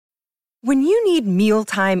When you need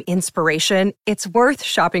mealtime inspiration, it's worth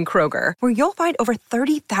shopping Kroger, where you'll find over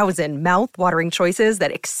 30,000 mouth-watering choices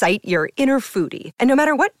that excite your inner foodie. And no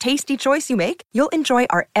matter what tasty choice you make, you'll enjoy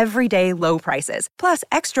our everyday low prices, plus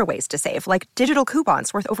extra ways to save, like digital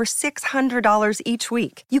coupons worth over $600 each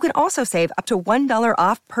week. You can also save up to $1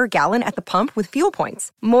 off per gallon at the pump with fuel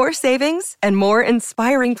points. More savings and more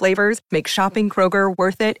inspiring flavors make shopping Kroger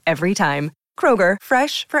worth it every time. Kroger,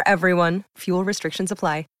 fresh for everyone. Fuel restrictions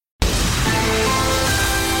apply.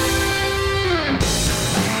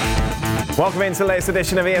 Welcome into the latest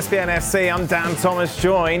edition of ESPN FC. I'm Dan Thomas,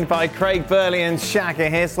 joined by Craig Burley and Shaka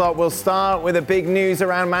Hislop. We'll start with the big news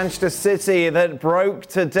around Manchester City that broke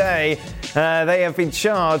today. They have been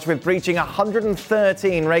charged with breaching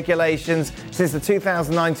 113 regulations since the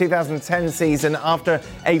 2009-2010 season after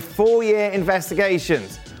a 4-year investigation.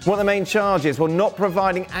 What are the main charges? Well, not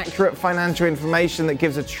providing accurate financial information that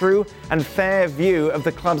gives a true and fair view of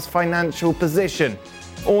the club's financial position.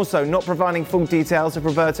 Also, not providing full details of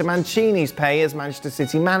Roberto Mancini's pay as Manchester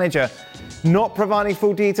City manager. Not providing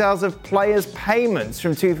full details of players' payments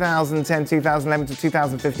from 2010, 2011 to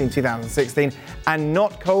 2015, 2016. And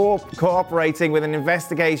not cooperating with an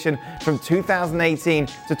investigation from 2018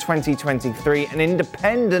 to 2023. An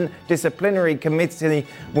independent disciplinary committee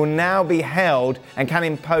will now be held and can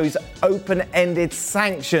impose open-ended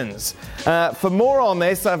sanctions. For more on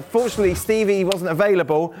this, unfortunately, Stevie wasn't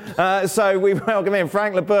available. So we welcome in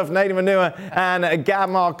Frank LeBoeuf, Nathan Manua, and Gab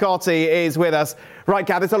Marcotti is with us. Right,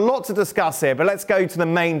 Gab, there's a lot to discuss here, but let's go to the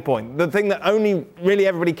main point. The thing that only really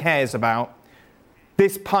everybody cares about,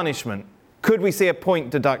 this punishment. Could we see a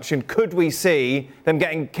point deduction? Could we see them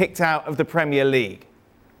getting kicked out of the Premier League?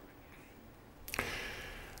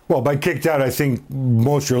 Well, by kicked out, I think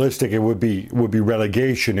most realistic it would be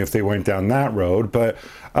relegation if they went down that road. But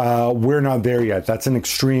we're not there yet. That's an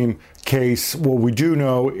extreme case. What we do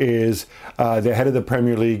know is the head of the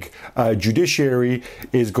Premier League judiciary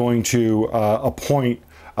is going to appoint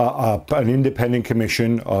an independent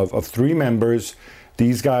commission of 3 members.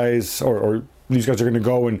 These guys these guys are going to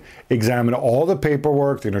go and examine all the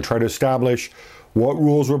paperwork. They're going to try to establish what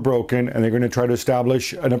rules were broken, and they're going to try to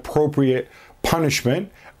establish an appropriate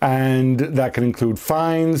punishment. And that can include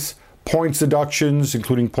fines, points deductions,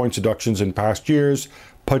 including points deductions in past years,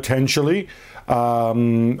 potentially.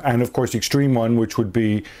 And of course, the extreme one, which would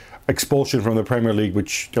be expulsion from the Premier League,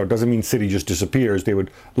 which doesn't mean City just disappears. They would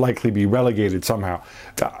likely be relegated somehow.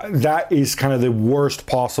 That is kind of the worst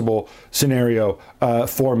possible scenario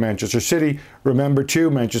for Manchester City. Remember, too,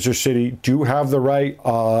 Manchester City do have the right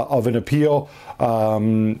of an appeal.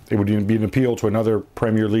 It would be an appeal to another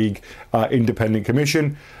Premier League independent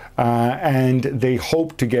commission. And they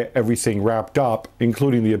hope to get everything wrapped up,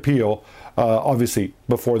 including the appeal, obviously,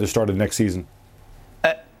 before the start of next season.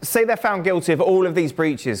 Say they're found guilty of all of these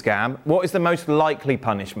breaches, Gab. What is the most likely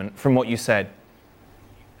punishment from what you said?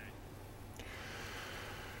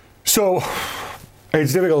 So,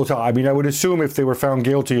 it's difficult to tell. I mean, I would assume if they were found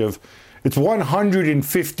guilty of, it's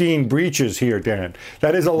 115 breaches here, Dan.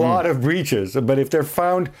 That is a lot of breaches. But if they're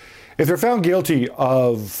found guilty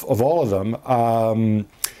of all of them,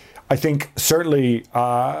 I think certainly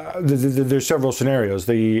there's several scenarios.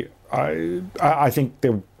 I think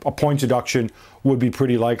a point deduction would be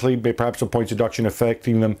pretty likely, perhaps a point deduction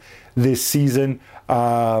affecting them this season.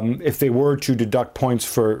 If they were to deduct points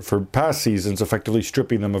for past seasons, effectively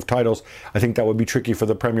stripping them of titles, I think that would be tricky for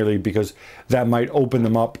the Premier League because that might open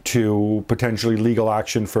them up to potentially legal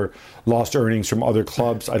action for lost earnings from other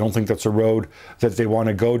clubs. I don't think that's a road that they want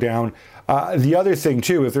to go down. The other thing,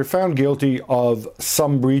 too, if they're found guilty of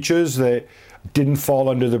some breaches that didn't fall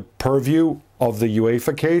under the purview of the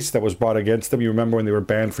UEFA case that was brought against them. You remember when they were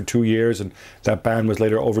banned for 2 years and that ban was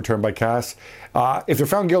later overturned by CAS. If they're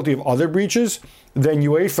found guilty of other breaches, then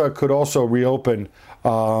UEFA could also reopen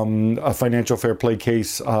a financial fair play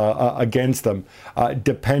case against them,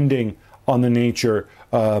 depending on the nature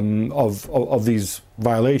of these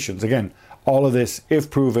violations. Again, all of this,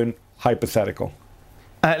 if proven, hypothetical.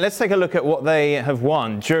 Let's take a look at what they have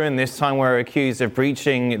won during this time where we're accused of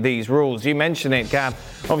breaching these rules. You mentioned it, Gab.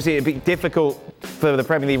 Obviously, it'd be difficult for the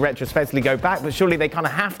Premier League retrospectively go back, but surely they kind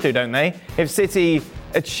of have to, don't they? If City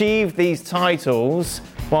achieve these titles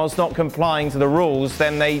whilst not complying to the rules,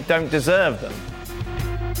 then they don't deserve them.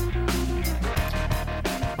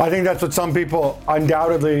 I think that's what some people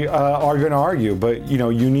undoubtedly are going to argue, but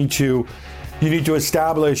you need to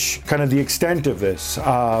establish kind of the extent of this.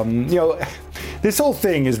 This whole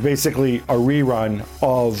thing is basically a rerun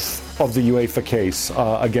of the UEFA case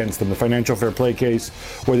against them, the financial fair play case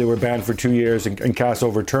where they were banned for 2 years and CAS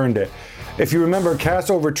overturned it. if you remember, CAS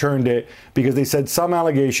overturned it because they said some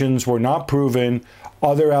allegations were not proven.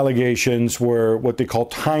 Other allegations were what they call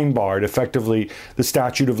time barred. Effectively, the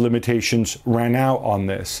statute of limitations ran out on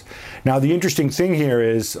this. Now, the interesting thing here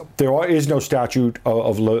is there is no statute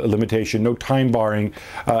of limitation, no time barring,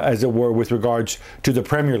 as it were, with regards to the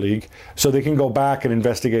Premier League. So they can go back and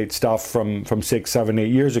investigate stuff from 6, 7,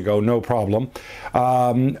 8 years ago, no problem.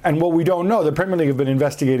 And what we don't know, the Premier League have been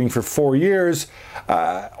investigating for 4 years.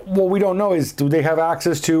 What we don't know is, do they have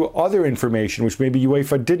access to other information, which maybe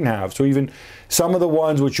UEFA didn't have? So even some of the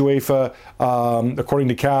ones which UEFA, according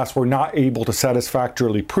to CAS, were not able to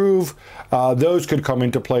satisfactorily prove, those could come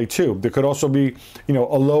into play too. There could also be, a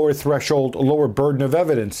lower threshold, a lower burden of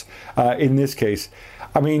evidence in this case.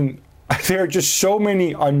 I mean, there are just so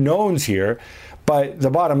many unknowns here, but the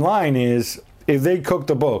bottom line is, if they cooked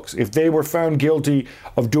the books, if they were found guilty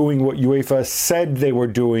of doing what UEFA said they were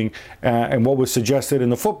doing, and what was suggested in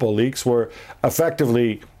the football leaks, where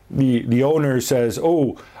effectively the owner says,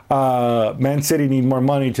 Man City need more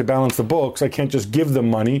money to balance the books. I can't just give them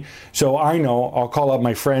money. So I'll call up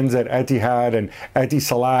my friends at Etihad and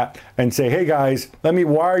Etisalat and say, hey guys, let me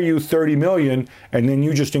wire you 30 million, and then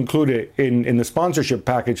you just include it in the sponsorship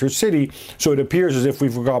package for City, so it appears as if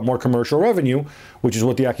we've got more commercial revenue, which is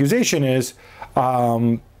what the accusation is.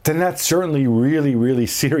 Then that's certainly really, really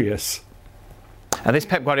serious. This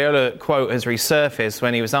Pep Guardiola quote has resurfaced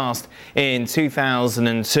when he was asked in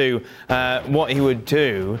 2002 what he would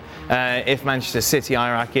do if Manchester City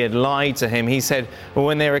hierarchy had lied to him. He said, well,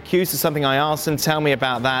 when they're accused of something, I asked them, tell me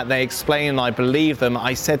about that. They explained and I believe them.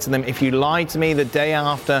 I said to them, if you lie to me the day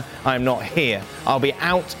after, I'm not here. I'll be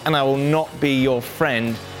out and I will not be your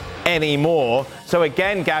friend anymore. So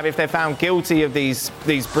again, Gav, if they're found guilty of these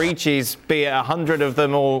breaches, be it 100 of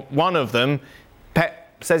them or one of them, Pep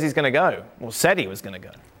says he's going to go, or said he was going to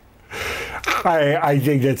go. I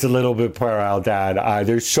think that's a little bit puerile, Dad.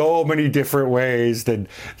 There's so many different ways that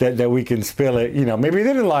we can spill it. Maybe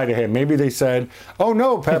they didn't lie to him. Maybe they said, oh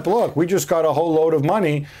no, Pep, look, we just got a whole load of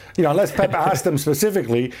money. Unless Pep asked them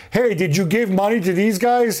specifically, hey, did you give money to these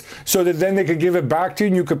guys so that then they could give it back to you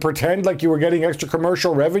and you could pretend like you were getting extra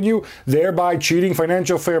commercial revenue, thereby cheating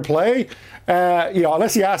financial fair play?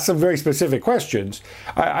 Unless he asks some very specific questions.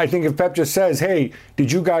 I think if Pep just says, hey,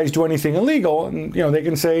 did you guys do anything illegal? And, they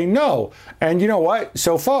can say no. And you know what?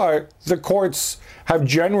 So far, the courts have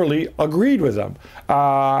generally agreed with them.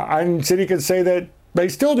 And City could say that they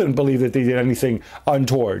still didn't believe that they did anything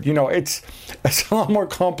untoward. It's a lot more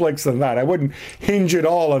complex than that. I wouldn't hinge it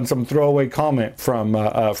all on some throwaway comment from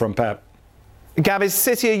Pep. Gav, is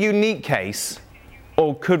City a unique case?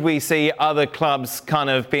 Or could we see other clubs kind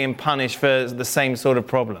of being punished for the same sort of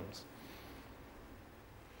problems?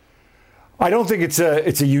 I don't think it's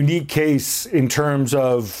a unique case in terms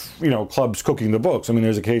of, clubs cooking the books. I mean,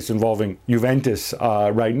 there's a case involving Juventus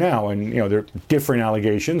right now, and, there are different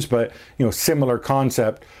allegations, but, similar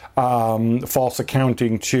concept, false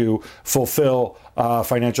accounting to fulfill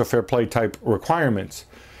financial fair play type requirements.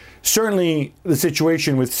 Certainly, the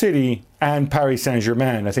situation with City and Paris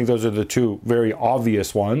Saint-Germain, I think those are the two very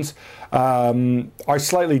obvious ones, are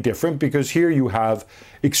slightly different because here you have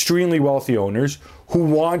extremely wealthy owners who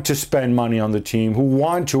want to spend money on the team, who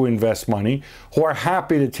want to invest money, who are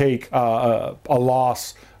happy to take a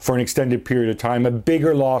loss for an extended period of time, a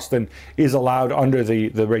bigger loss than is allowed under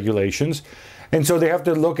the regulations. And so they have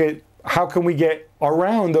to look at how can we get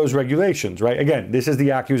around those regulations, right? Again, this is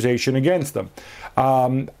the accusation against them.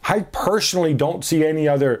 I personally don't see any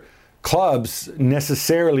other clubs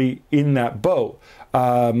necessarily in that boat.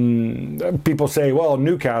 People say, well,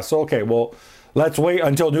 Newcastle, okay, well, let's wait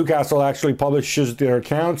until Newcastle actually publishes their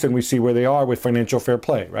accounts and we see where they are with financial fair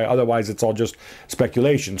play, right? Otherwise, it's all just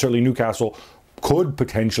speculation. Certainly Newcastle could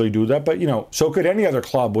potentially do that, but so could any other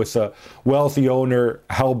club with a wealthy owner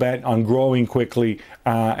hell-bent on growing quickly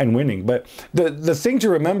and winning. But the thing to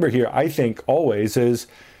remember here, I think, always is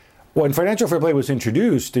when financial fair play was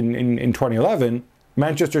introduced in 2011,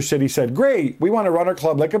 Manchester City said, great, we want to run our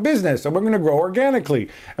club like a business and we're going to grow organically.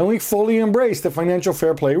 And we fully embrace the financial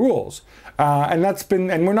fair play rules. And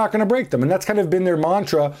we're not going to break them. And that's kind of been their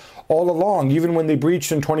mantra all along, even when they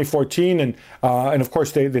breached in 2014. And of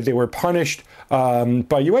course, they were punished by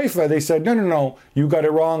UEFA. They said, no, you got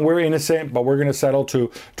it wrong. We're innocent, but we're going to settle to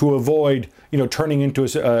avoid turning into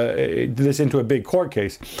this into a big court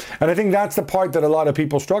case. And I think that's the part that a lot of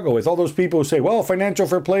people struggle with. All those people who say, well, financial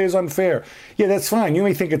fair play is unfair. Yeah, that's fine. You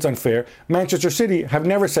may think it's unfair. Manchester City have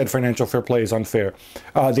never said financial fair play is unfair.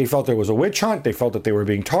 They felt there was a witch hunt. They felt that they were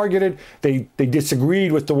being targeted. They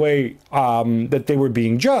disagreed with the way that they were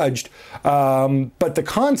being judged. But the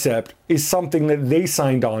concept is something that they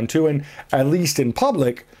signed on to, and at least in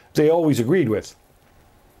public, they always agreed with.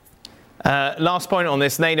 Last point on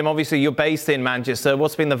this, Nedum, obviously you're based in Manchester.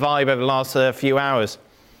 What's been the vibe over the last few hours?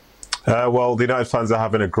 Well, the United fans are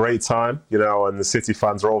having a great time, and the City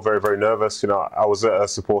fans are all very, very nervous. I was at a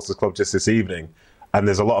supporters club just this evening, and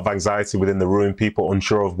there's a lot of anxiety within the room, people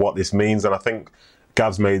unsure of what this means. And I think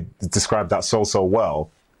Gav's described that so well.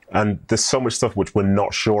 And there's so much stuff which we're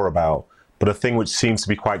not sure about. But a thing which seems to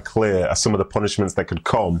be quite clear are some of the punishments that could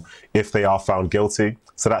come if they are found guilty.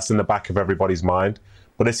 So that's in the back of everybody's mind.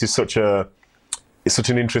 But this is such an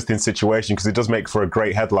interesting situation because it does make for a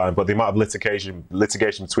great headline, but the amount of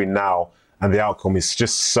litigation between now and the outcome is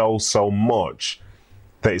just so much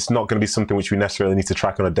that it's not going to be something which we necessarily need to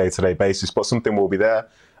track on a day-to-day basis, but something will be there.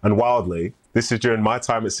 And wildly, this is during my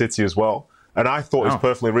time at City as well. And I thought it was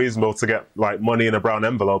perfectly reasonable to get money in a brown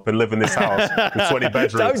envelope and live in this house with 20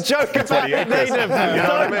 bedrooms. Don't joke about it, Nedum. You know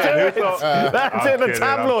what I mean? That's in the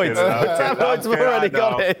tabloids. The tabloids have already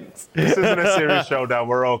got it. This isn't a serious showdown.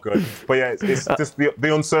 We're all good. But yeah, it's just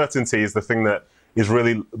the uncertainty is the thing that is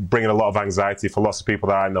really bringing a lot of anxiety for lots of people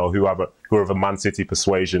that I know who are of a Man City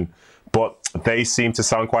persuasion. But they seem to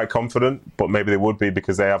sound quite confident, but maybe they would be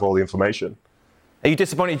because they have all the information. Are you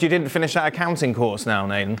disappointed you didn't finish that accounting course now,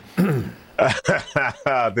 Nedum?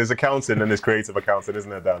 There's accounting and there's creative accounting, isn't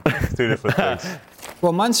there, Dan? It's two different things.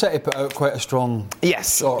 Well, Man City put out quite a strong...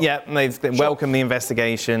 Yes, they've welcomed the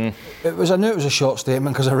investigation. I knew it was a short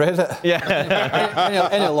statement because I read it. Yeah.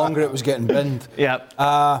 any longer it was getting binned. Yeah.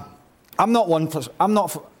 I'm not going to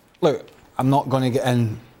get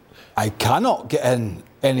in... I cannot get in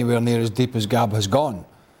anywhere near as deep as Gab has gone.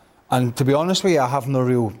 And to be honest with you, I have no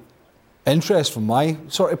real interest from my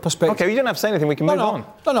sort of perspective. Okay, you don't have to say anything, we can move on.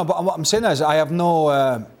 No, but what I'm saying is I have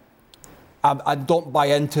no... I don't buy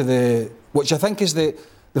into which I think is the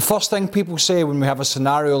first thing people say when we have a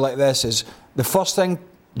scenario like this is the first thing,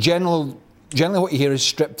 generally what you hear is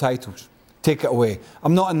strip titles, take it away.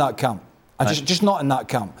 I'm not in that camp. I'm just not in that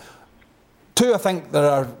camp. Two, I think there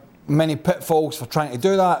are many pitfalls for trying to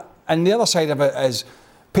do that. And the other side of it is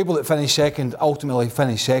people that finish second ultimately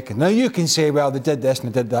finish second. Now you can say, well, they did this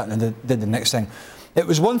and they did that and they did the next thing. It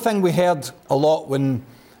was one thing we heard a lot when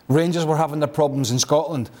Rangers were having their problems in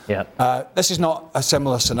Scotland. Yeah. This is not a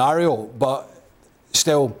similar scenario, but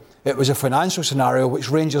still, it was a financial scenario which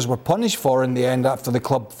Rangers were punished for in the end after the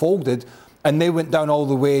club folded, and they went down all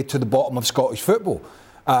the way to the bottom of Scottish football.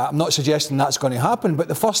 I'm not suggesting that's going to happen, but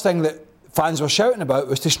the first thing that fans were shouting about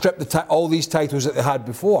was to strip all these titles that they had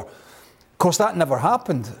before. Of course, that never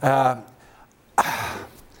happened.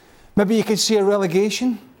 Maybe you could see a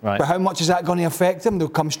relegation. Right. But how much is that going to affect them? They'll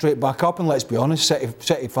come straight back up, and let's be honest,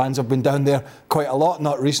 City fans have been down there quite a lot,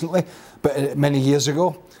 not recently, but many years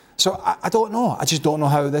ago. So I don't know. I just don't know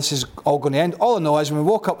how this is all going to end. All I know is when we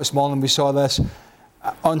woke up this morning, we saw this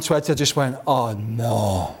on Twitter, just went, oh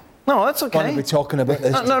no. No, that's okay. Why are we talking about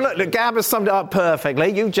this? No, look, Gab has summed it up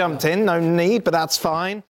perfectly. You jumped in, no need, but that's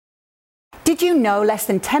fine. Did you know less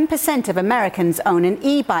than 10% of Americans own an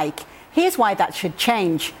e-bike? Here's why that should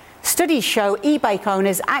change. Studies show e-bike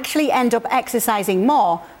owners actually end up exercising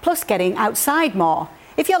more, plus getting outside more.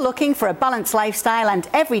 If you're looking for a balanced lifestyle and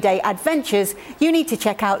everyday adventures, you need to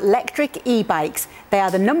check out Lectric e-bikes. They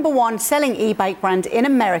are the #1 selling e-bike brand in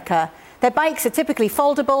America. Their bikes are typically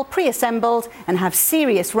foldable, pre-assembled, and have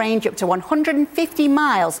serious range up to 150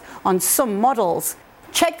 miles on some models.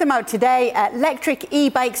 Check them out today at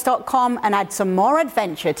lectricebikes.com and add some more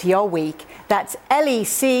adventure to your week. That's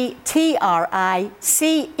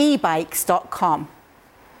lectricebikes.com.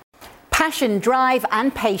 Passion, drive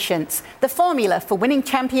and patience. The formula for winning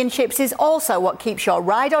championships is also what keeps your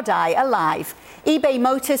ride or die alive. eBay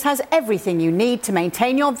Motors has everything you need to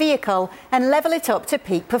maintain your vehicle and level it up to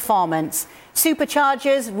peak performance.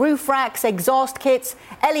 Superchargers, roof racks, exhaust kits,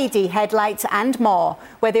 LED headlights and more.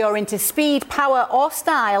 Whether you're into speed, power or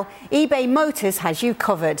style, eBay Motors has you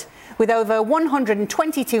covered. With over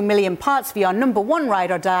 122 million parts for your #1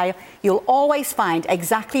 ride or die, you'll always find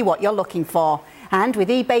exactly what you're looking for. And with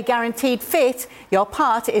eBay Guaranteed Fit, your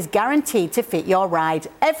part is guaranteed to fit your ride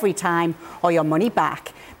every time or your money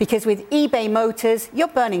back. Because with eBay Motors, you're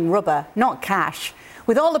burning rubber, not cash.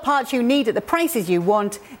 With all the parts you need at the prices you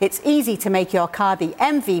want, it's easy to make your car the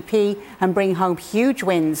MVP and bring home huge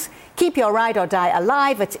wins. Keep your ride or die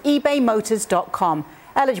alive at ebaymotors.com.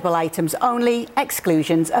 Eligible items only,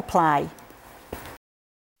 exclusions apply.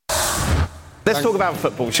 Let's talk about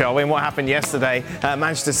football, shall we, and what happened yesterday.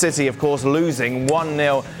 Manchester City, of course, losing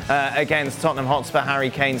 1-0 against Tottenham Hotspur. Harry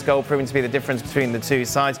Kane's goal proving to be the difference between the two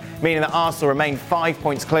sides, meaning that Arsenal remain 5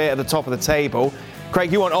 points clear at the top of the table.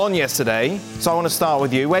 Craig, you weren't on yesterday, so I want to start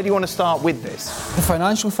with you. Where do you want to start with this? The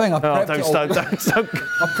financial thing. I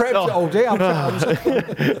prepped it all day.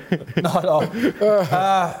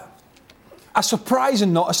 No. A surprise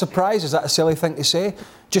and not a surprise, is that a silly thing to say?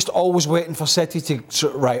 Just always waiting for City to,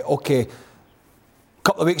 right, OK, a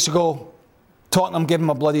couple of weeks ago, Tottenham gave them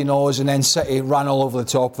a bloody nose and then City ran all over the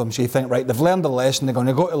top of them. So you think, right, they've learned a lesson, they're going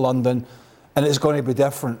to go to London and it's going to be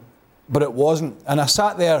different. But it wasn't. And I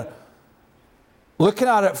sat there looking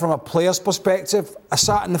at it from a player's perspective. I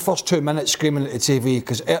sat in the first 2 minutes screaming at the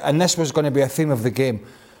TV, and this was going to be a theme of the game.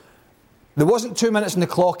 There wasn't 2 minutes on the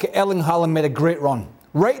clock. Erling Haaland made a great run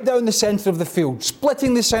right down the centre of the field,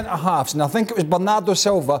 splitting the centre halves. And I think it was Bernardo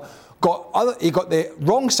Silva he got the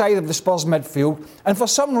wrong side of the Spurs midfield, and for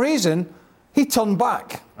some reason he turned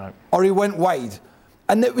back, or he went wide,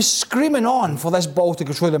 and it was screaming on for this ball to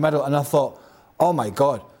go through the middle. And I thought, oh my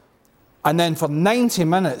God. And then for 90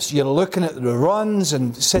 minutes you're looking at the runs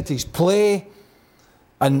and City's play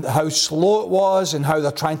and how slow it was and how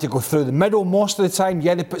they're trying to go through the middle most of the time.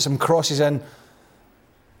 Yeah, they put some crosses in.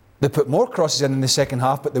 They put more crosses in the second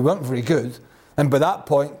half, but they weren't very good. And by that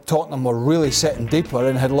point, Tottenham were really sitting deeper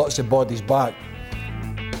and had lots of bodies back.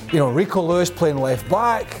 You know, Rico Lewis playing left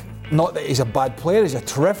back. Not that he's a bad player, he's a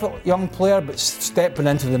terrific young player, but stepping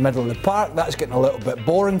into the middle of the park, that's getting a little bit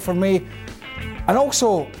boring for me. And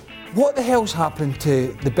also, what the hell's happened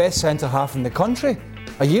to the best centre-half in the country?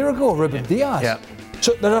 A year ago, Ruben Diaz. Yeah.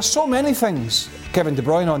 So there are so many things. Kevin De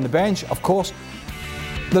Bruyne on the bench, of course.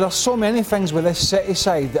 There are so many things with this City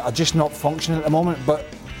side that are just not functioning at the moment. But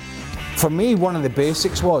for me, one of the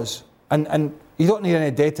basics was, and you don't need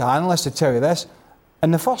any data analyst to tell you this,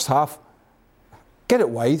 in the first half, get it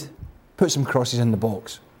wide, put some crosses in the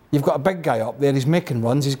box. You've got a big guy up there, he's making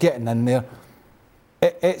runs, he's getting in there.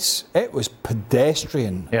 It was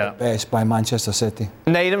pedestrian at best by Manchester City.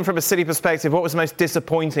 Nathan, from a City perspective, what was the most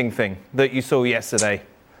disappointing thing that you saw yesterday?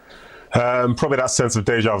 Probably that sense of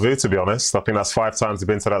deja vu, to be honest. I think that's 5 times they've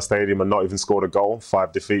been to that stadium and not even scored a goal,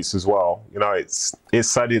 5 defeats as well. You know, it's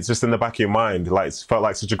sad, it's just in the back of your mind. Like, it felt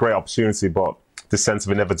like such a great opportunity, but this sense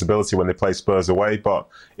of inevitability when they play Spurs away. But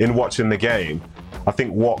in watching the game, I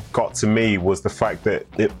think what got to me was the fact that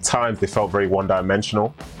at times they felt very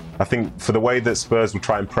one-dimensional. I think for the way that Spurs would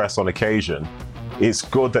try and press on occasion, it's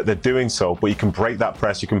good that they're doing so, but you can break that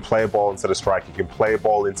press, you can play a ball into the striker, you can play a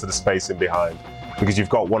ball into the space in behind, because you've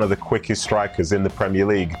got one of the quickest strikers in the Premier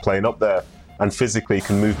League playing up there, and physically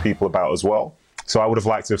can move people about as well. So I would have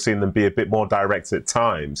liked to have seen them be a bit more direct at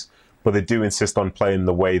times, but they do insist on playing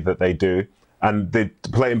the way that they do. And they're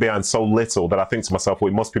playing behind so little that I think to myself,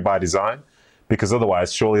 well, it must be by design, because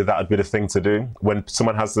otherwise, surely that would be the thing to do. When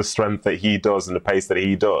someone has the strength that he does and the pace that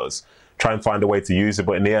he does, try and find a way to use it.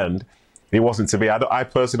 But in the end, it wasn't to be. I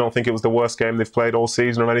personally don't think it was the worst game they've played all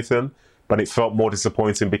season or anything, but it felt more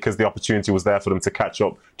disappointing because the opportunity was there for them to catch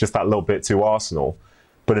up just that little bit to Arsenal.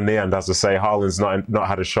 But in the end, as I say, Haaland's not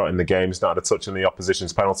had a shot in the game, he's not had a touch in the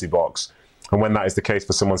opposition's penalty box. And when that is the case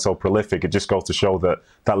for someone so prolific, it just goes to show that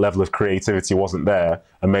that level of creativity wasn't there,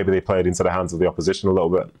 and maybe they played into the hands of the opposition a little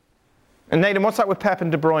bit. And Nathan, what's up with Pep and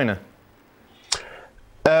De Bruyne?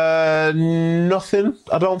 Nothing,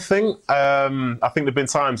 I don't think. I think there have been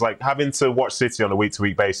times, like having to watch City on a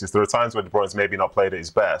week-to-week basis, there are times where De Bruyne's maybe not played at his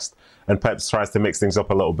best, and Pep tries to mix things up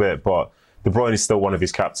a little bit, but De Bruyne is still one of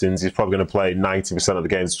his captains. He's probably going to play 90% of the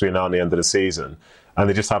games between now and the end of the season, and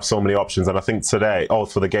they just have so many options. And I think today,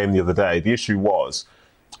 for the game the other day, the issue was,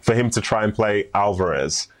 for him to try and play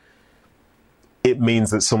Alvarez, it means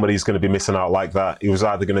that somebody's going to be missing out like that. It was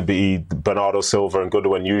either going to be Bernardo Silva and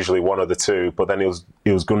Gundogan, usually one of the two, but then it was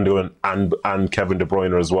Gundogan and Kevin De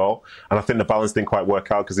Bruyne as well. And I think the balance didn't quite work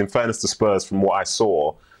out, because in fairness to Spurs, from what I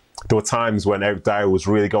saw, there were times when Eric Dyer was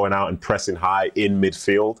really going out and pressing high in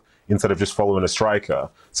midfield instead of just following a striker.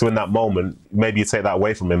 So in that moment, maybe you take that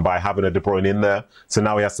away from him by having a De Bruyne in there. So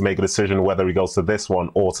now he has to make a decision whether he goes to this one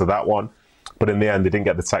or to that one. But in the end, they didn't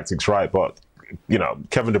get the tactics right. But, you know,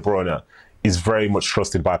 Kevin De Bruyne is very much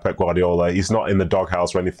trusted by Pep Guardiola. He's not in the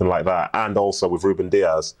doghouse or anything like that. And also with Ruben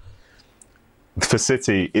Diaz, for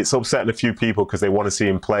City, it's upsetting a few people because they want to see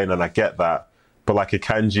him playing, and I get that. But like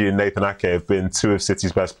Akanji and Nathan Ake have been 2 of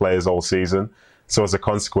City's best players all season. So as a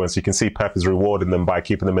consequence, you can see Pep is rewarding them by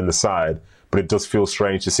keeping them in the side. But it does feel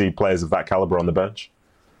strange to see players of that calibre on the bench.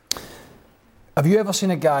 Have you ever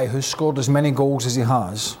seen a guy who's scored as many goals as he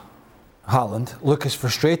has Haaland look as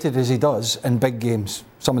frustrated as he does in big games,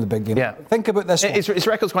 some of the big games. Yeah. Think about this one. His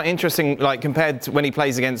record's quite interesting, like compared to when he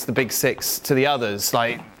plays against the big six to the others.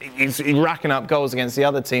 Like he's racking up goals against the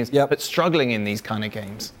other teams, but struggling in these kind of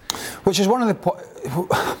games. Which is one of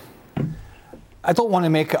the... I don't want to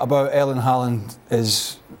make it about Erling Haaland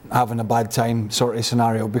is having a bad time sort of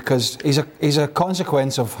scenario, because he's a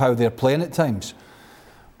consequence of how they're playing at times.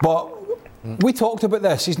 But we talked about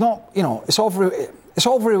this. He's not, it's all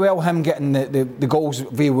very well him getting the goals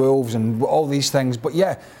via Wolves and all these things, but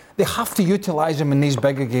yeah, they have to utilise him in these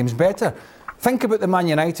bigger games better. Think about the Man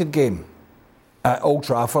United game at Old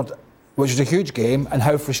Trafford, which was a huge game, and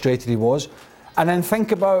how frustrated he was. And then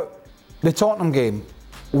think about the Tottenham game,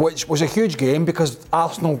 which was a huge game because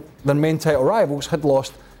Arsenal, their main title rivals, had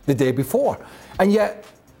lost the day before. And yet,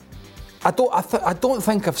 I don't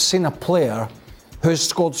think I've seen a player who's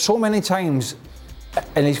scored so many times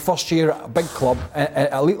in his first year at a big club,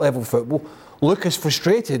 at elite level football, look as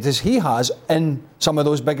frustrated as he has in some of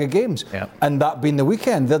those bigger games. Yeah. And that being the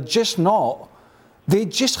weekend, they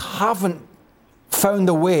just haven't found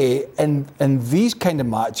a way in these kind of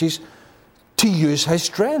matches to use his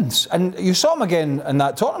strengths. And you saw him again in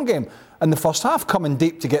that Tottenham game in the first half, coming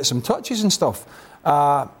deep to get some touches and stuff.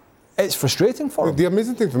 It's frustrating for him. The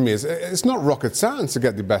amazing thing for me is it's not rocket science to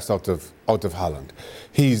get the best out of Haaland.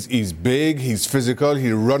 He's big, he's physical,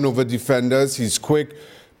 he'll run over defenders, he's quick.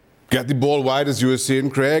 Get the ball wide, as you were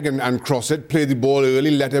saying, Craig, and cross it, play the ball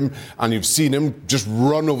early, let him, and you've seen him just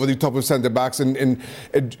run over the top of centre-backs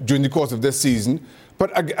during the course of this season.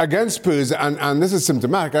 But against Spurs, and this is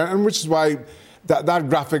symptomatic, and which is why that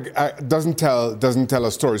graphic doesn't tell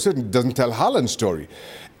a story, certainly doesn't tell Haaland's story.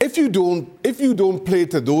 If you don't play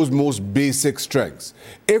to those most basic strengths,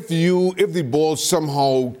 if the ball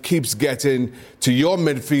somehow keeps getting to your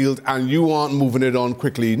midfield and you aren't moving it on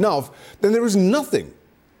quickly enough, then there is nothing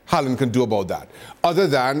Haaland can do about that, other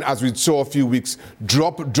than, as we saw a few weeks,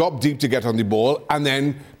 drop deep to get on the ball, and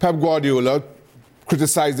then Pep Guardiola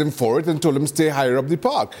criticised him for it and told him to stay higher up the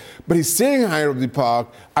park. But he's staying higher up the park,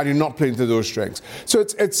 and you're not playing to those strengths. So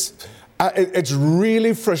it's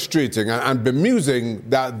really frustrating and bemusing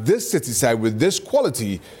that this City side with this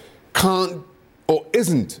quality can't or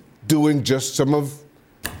isn't doing just some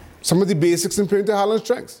of the basics in playing to Haaland's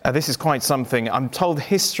strengths. This is quite something. I'm told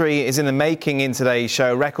history is in the making in today's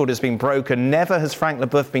show. Record has been broken. Never has Frank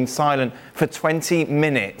Leboeuf been silent for 20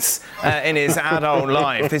 minutes in his adult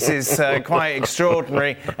life. This is quite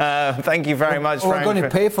extraordinary. Thank you very much, Frank. We're going to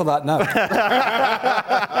pay for that now.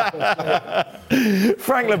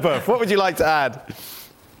 Frank Leboeuf, what would you like to add?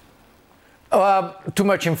 Too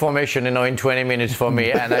much information, in 20 minutes for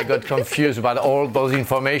me, and I got confused about all those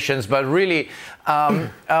informations. But really,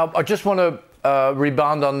 I just want to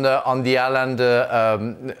rebound on the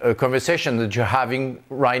Haaland conversation that you're having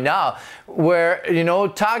right now, where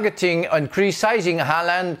targeting and criticizing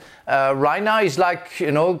Haaland right now is like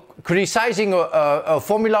criticizing a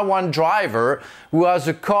Formula One driver who has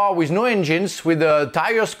a car with no engines, with the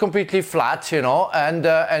tires completely flat,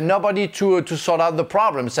 and nobody to sort out the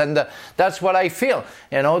problems. And that's what I feel,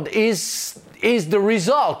 is the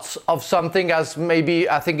result of something, as maybe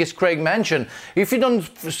I think as Craig mentioned. If you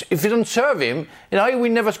don't serve him, he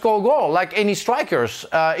will never score a goal like any strikers.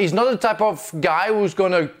 He's not the type of guy who's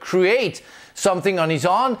going to create something on his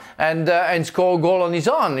own and score a goal on his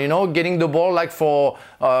own, getting the ball like for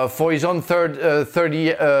his own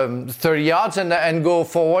 30 yards and go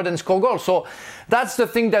forward and score goals. So that's the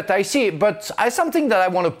thing that I see. But something that I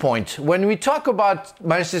want to point, when we talk about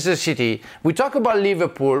Manchester City, we talk about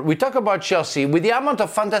Liverpool, we talk about Chelsea, with the amount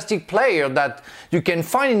of fantastic players that you can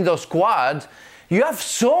find in those squads, you have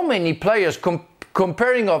so many players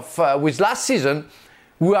comparing with last season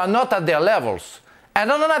who are not at their levels. And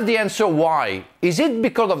I don't have the answer why. Is it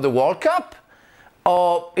because of the World Cup?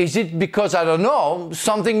 Or is it because, I don't know,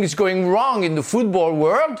 something is going wrong in the football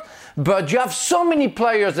world? But you have so many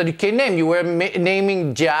players that you can name. You were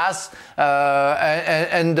naming Diaz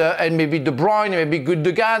and maybe De Bruyne, maybe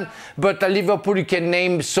Gundogan. But at Liverpool you can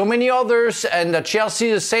name so many others, and at Chelsea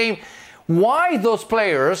the same. Why those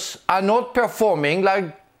players are not performing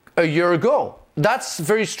like a year ago? That's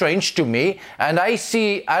very strange to me, and I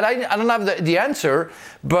don't have the answer,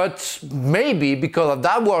 but maybe because of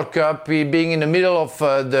that World Cup being in the middle of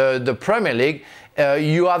the Premier League,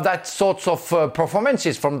 you have that sorts of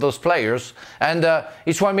performances from those players, and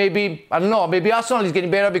it's why maybe Arsenal is getting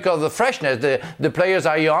better because of the freshness. The players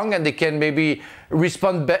are young and they can maybe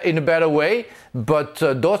respond in a better way, but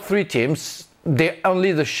those three teams, they're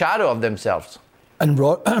only the shadow of themselves. And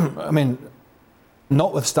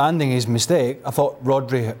notwithstanding his mistake, I thought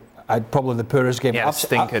Rodri had probably the poorest game. Yeah,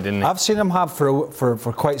 stinker, didn't he? I've seen him have for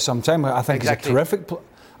quite some time. I think he's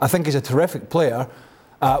a terrific player.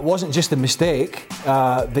 It wasn't just a mistake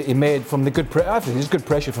that he made from the good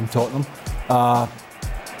pressure from Tottenham.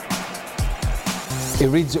 He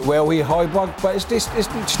reads it well with Højbjerg, but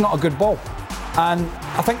it's not a good ball. And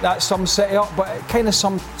I think that sums City up, but it kind of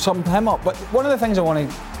summed him up. But one of the things I want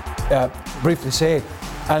to briefly say,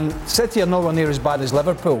 and City are nowhere near as bad as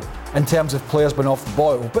Liverpool in terms of players being off the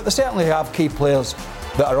boil, but they certainly have key players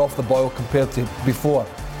that are off the boil compared to before.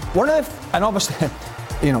 And obviously,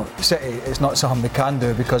 City, it's not something they can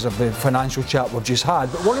do because of the financial chat we've just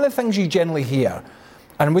had, but one of the things you generally hear,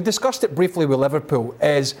 and we discussed it briefly with Liverpool,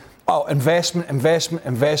 is investment.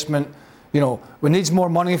 We need more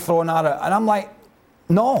money thrown at it. And I'm like,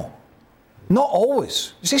 no, not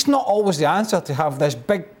always. It's just not always the answer to have this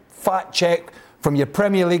big fat check from your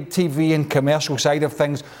Premier League TV and commercial side of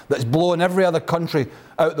things that's blowing every other country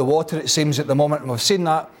out the water, it seems, at the moment. And we've seen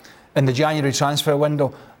that in the January transfer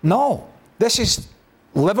window. No, this is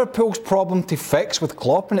Liverpool's problem to fix with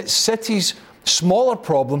Klopp, and it's City's smaller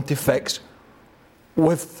problem to fix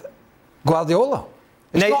with Guardiola.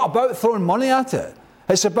 It's not about throwing money at it.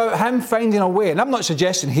 It's about him finding a way. And I'm not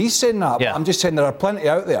suggesting he's saying that, but I'm just saying there are plenty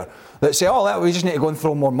out there that say, we just need to go and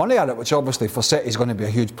throw more money at it, which obviously for City is going to be a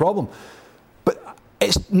huge problem. But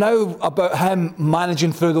it's now about him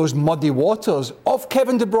managing through those muddy waters of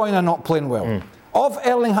Kevin De Bruyne not playing well, of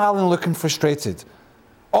Erling Haaland looking frustrated,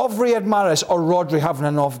 of Riyad Mahrez or Rodri having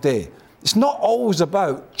an off day. It's not always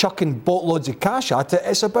about chucking boatloads of cash at it.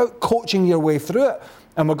 It's about coaching your way through it.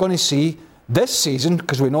 And we're going to see this season,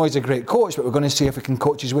 because we know he's a great coach, but we're going to see if he can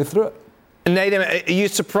coach his way through it. Nedum, are you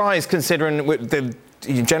surprised, considering the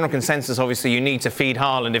general consensus, obviously, you need to feed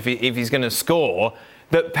Haaland if he's going to score,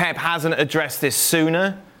 that Pep hasn't addressed this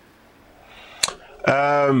sooner?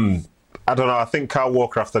 I don't know. I think Kyle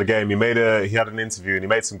Walker, after the game, he had an interview and he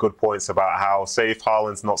made some good points about how, say, if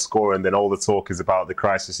Haaland's not scoring, then all the talk is about the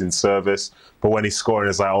crisis in service. But when he's scoring,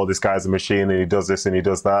 it's like, this guy's a machine and he does this and he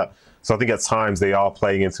does that. So I think at times they are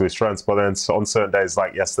playing into his strengths, but then on certain days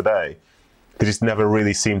like yesterday, they just never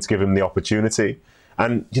really seem to give him the opportunity.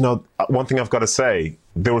 And, one thing I've got to say,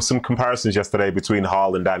 there were some comparisons yesterday between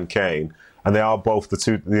Haaland and Kane, and they are both they're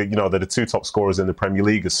the two top scorers in the Premier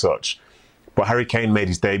League as such. But Harry Kane made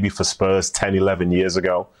his debut for Spurs 10, 11 years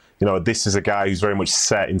ago. This is a guy who's very much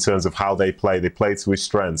set in terms of how they play. They play to his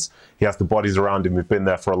strengths. He has the bodies around him who've been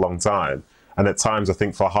there for a long time. And at times, I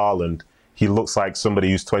think for Haaland, he looks like somebody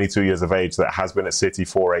who's 22 years of age that has been at City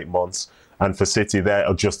for 8 months. And for City, they're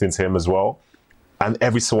adjusting to him as well. And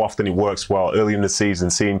every so often it works well. Early in the season,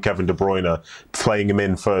 seeing Kevin De Bruyne, playing him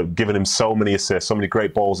in for giving him so many assists, so many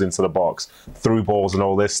great balls into the box, through balls and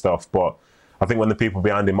all this stuff. But I think when the people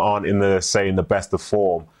behind him aren't in the best of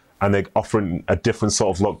form and they're offering a different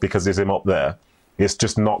sort of look because there's him up there, it's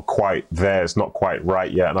just not quite there. It's not quite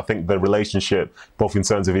right yet. And I think the relationship, both in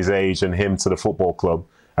terms of his age and him to the football club,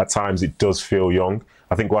 at times it does feel young.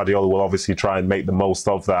 I think Guardiola will obviously try and make the most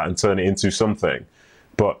of that and turn it into something.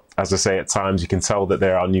 But as I say, at times you can tell that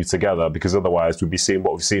they are new together, because otherwise we'd be seeing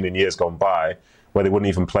what we've seen in years gone by, where they wouldn't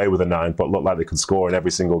even play with a 9 but look like they could score in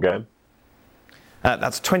every single game.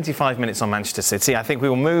 That's 25 minutes on Manchester City. I think we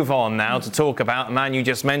will move on now to talk about a man you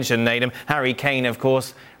just mentioned, Nedum. Harry Kane, of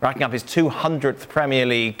course, racking up his 200th Premier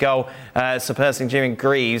League goal, surpassing Jimmy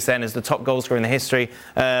Greaves then as the top goalscorer in the history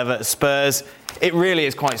of Spurs. It really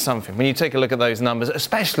is quite something when you take a look at those numbers,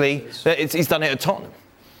 especially that he's done it at Tottenham.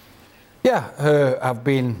 Yeah, have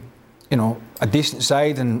been, a decent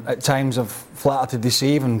side, and at times have flattered to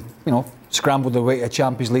deceive and, scrambled their way to a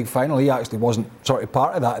Champions League final. He actually wasn't sort of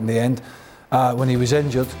part of that in the end. When he was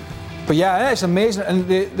injured. But yeah, it's amazing. And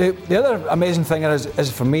the other amazing thing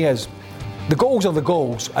is for me is the goals are the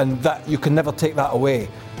goals, and that you can never take that away.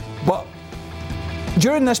 But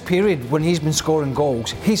during this period when he's been scoring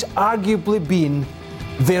goals, he's arguably been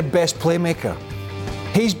their best playmaker.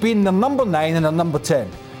 He's been the number 9 and the number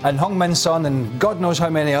 10. And Heung-min Son and God knows how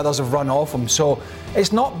many others have run off him. So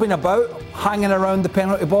it's not been about hanging around the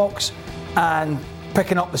penalty box and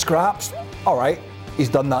picking up the scraps. All right. He's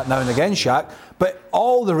done that now and again, Shaq. But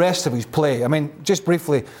all the rest of his play, I mean, just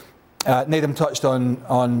briefly, Nedum touched on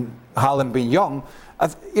Haaland being young,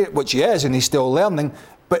 which he is, and he's still learning.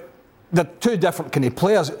 But they're two different kind of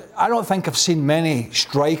players. I don't think I've seen many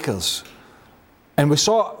strikers. And we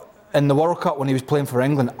saw it in the World Cup when he was playing for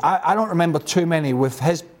England. I don't remember too many with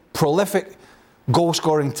his prolific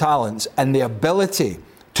goal-scoring talents and the ability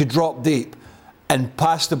to drop deep and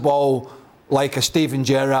pass the ball like a Steven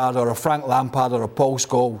Gerrard or a Frank Lampard or a Paul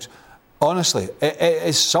Scholes. Honestly, it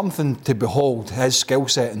is something to behold, his skill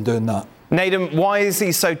set in doing that. Nedum, why is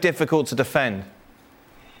he so difficult to defend?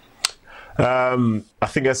 I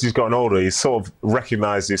think as he's gotten older, he's sort of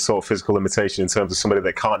recognised his sort of physical limitation in terms of somebody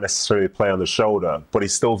that can't necessarily play on the shoulder, but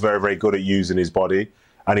he's still very, very good at using his body.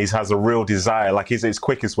 And he has a real desire, like he's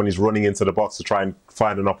quickest when he's running into the box to try and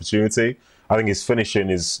find an opportunity. I think his finishing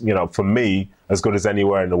is, for me, as good as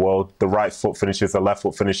anywhere in the world. The right foot finishes, the left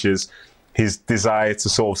foot finishes. His desire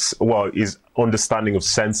to his understanding of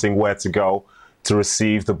sensing where to go to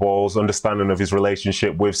receive the balls, understanding of his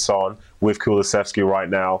relationship with Son, with Kulusevski right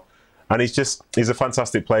now. And he's a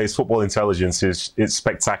fantastic player. His football intelligence is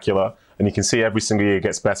spectacular. And you can see every single year it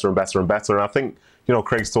gets better and better and better. And I think,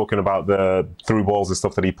 Craig's talking about the through balls and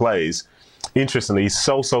stuff that he plays. Interestingly, he's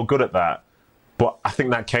so good at that. But I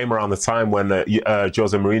think that came around the time when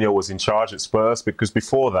Jose Mourinho was in charge at Spurs, because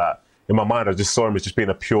before that, in my mind, I just saw him as just being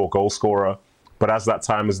a pure goal scorer. But as that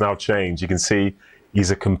time has now changed, you can see he's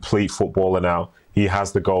a complete footballer now. He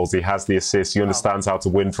has the goals, he has the assists, he understands how to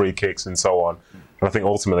win free kicks and so on. And I think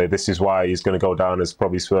ultimately this is why he's going to go down as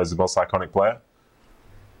probably Spurs' most iconic player.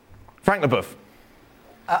 Frank Leboeuf.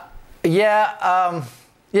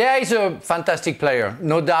 Yeah, he's a fantastic player,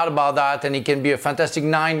 no doubt about that, and he can be a fantastic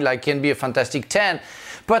 9, like can be a fantastic 10.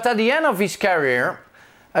 But at the end of his career,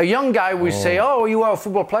 a young guy will say, "Oh, you are a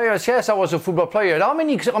football player." Yes, I was a football player. How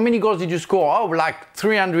many goals did you score? Oh, like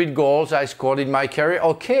 300 goals I scored in my career.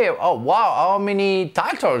 Okay. Oh, wow. How many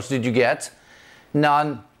titles did you get?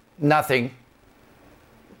 None. Nothing.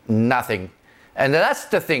 And that's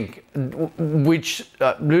the thing, which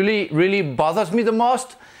really bothers me the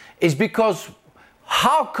most, is because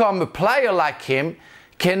how come a player like him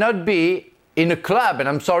cannot be in a club, and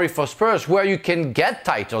I'm sorry for Spurs, where you can get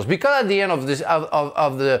titles? Because at the end of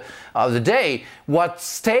the day, what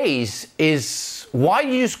stays is why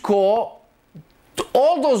you score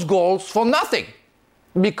all those goals for nothing,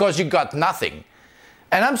 because you got nothing.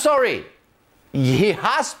 And I'm sorry, he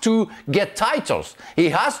has to get titles. He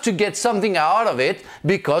has to get something out of it,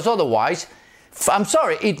 because otherwise, I'm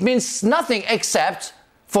sorry, it means nothing except,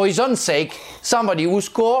 for his own sake, somebody who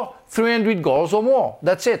score 300 goals or more.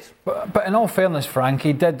 That's it. But in all fairness, Frank,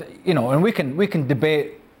 he did, and we can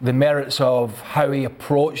debate the merits of how he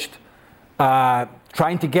approached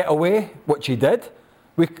trying to get away, which he did.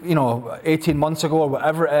 18 months ago or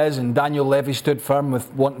whatever it is, and Daniel Levy stood firm with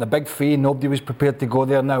wanting a big fee. Nobody was prepared to go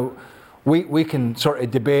there. Now, we can sort of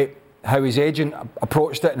debate how his agent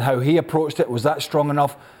approached it and how he approached it. Was that strong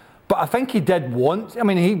enough? But I think he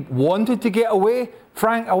he wanted to get away,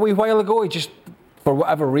 Frank, a wee while ago. He just, for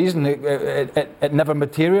whatever reason, it never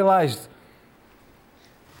materialised.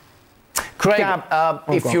 Craig,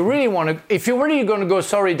 if you're really going to go,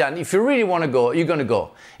 sorry, Dan. If you really want to go, you're going to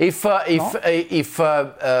go. If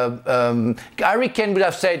Harry Kane would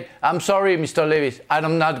have said, "I'm sorry, Mr. Lewis,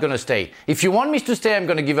 I'm not going to stay. If you want me to stay, I'm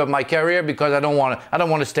going to give up my career because I don't want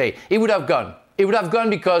to stay." He would have gone. He would have gone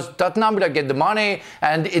because Tottenham would have get the money,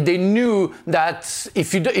 and they knew that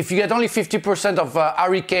if you get only 50% of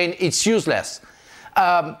Harry Kane, it's useless.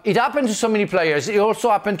 It happened to so many players. It also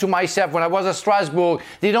happened to myself when I was at Strasbourg.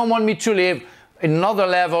 They don't want me to leave in another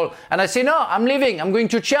level. And I say, "No, I'm leaving. I'm going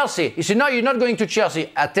to Chelsea." He said, "No, you're not going to Chelsea."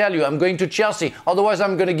 I tell you, I'm going to Chelsea. Otherwise,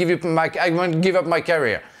 I'm going to give up my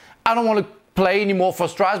career. I don't want to play anymore for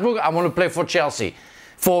Strasbourg. I want to play for Chelsea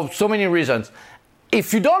for so many reasons.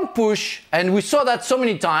 If you don't push, and we saw that so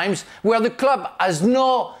many times, where the club has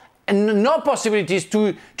no possibilities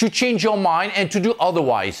to change your mind and to do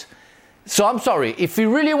otherwise. So I'm sorry. If he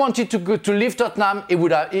really wanted to leave Tottenham, he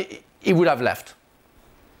would have left.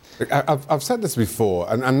 I've said this before,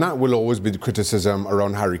 and that will always be the criticism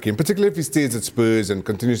around Harry Kane, particularly if he stays at Spurs and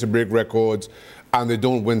continues to break records and they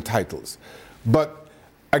don't win titles. But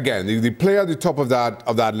again, the player at the top of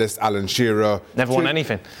that list, Alan Shearer, never won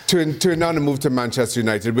anything. To now move to Manchester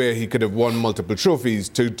United, where he could have won multiple trophies,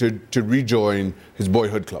 to rejoin his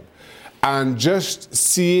boyhood club, and just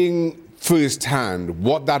seeing firsthand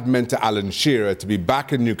what that meant to Alan Shearer to be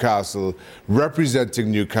back in Newcastle,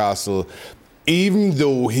 representing Newcastle, even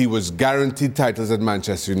though he was guaranteed titles at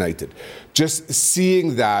Manchester United. Just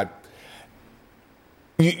seeing that,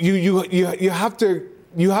 you have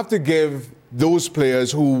to give those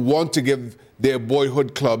players who want to give their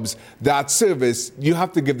boyhood clubs that service, you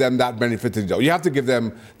have to give them that benefit of the doubt. You have to give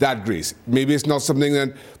them that grace. Maybe it's not something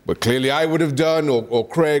that, but clearly I would have done, or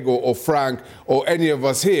Craig, or Frank, or any of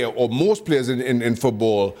us here, or most players in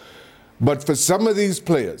football. But for some of these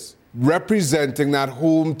players, representing that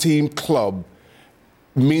home team club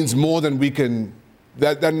means more than we can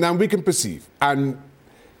perceive. And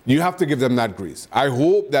you have to give them that grace. I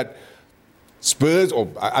hope that Spurs, or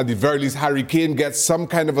at the very least Harry Kane, gets some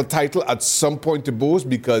kind of a title at some point to boast,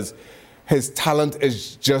 because his talent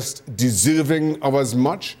is just deserving of as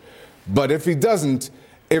much. But if he doesn't,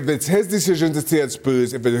 if it's his decision to stay at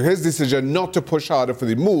Spurs, if it's his decision not to push harder for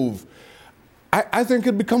the move, I think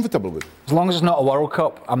he'd be comfortable with it. As long as it's not a World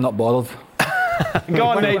Cup, I'm not bothered. Go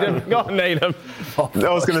on, Needham. Go on, Needham. I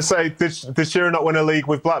was going to say, did Shearer not win a league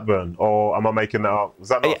with Blackburn, or am I making that up? Was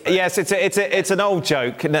that not Yes, it's an old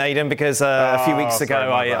joke, Needham, because a few weeks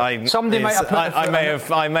ago I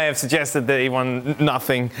may have suggested that he won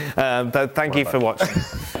nothing. But thank you for watching.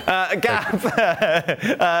 Gav,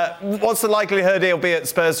 what's the likelihood he'll be at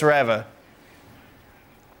Spurs forever?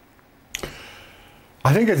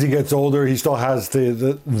 I think as he gets older, he still has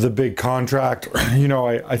the big contract. You know,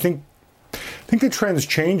 I think the trend's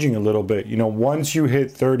changing a little bit. You know, once you hit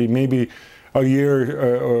 30, maybe a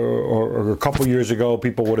year or a couple years ago,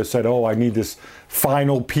 people would have said, oh, I need this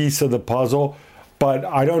final piece of the puzzle. But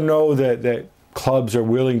I don't know that clubs are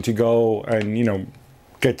willing to go and, you know,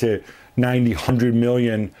 get to 90, 100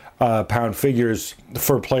 million pound figures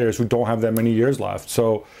for players who don't have that many years left.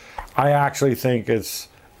 So I actually think it's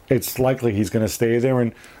likely he's going to stay there.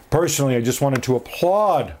 And personally, I just wanted to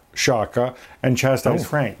applaud Xhaka and chastise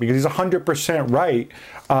Frank, because he's 100% right.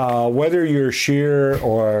 Whether you're Shearer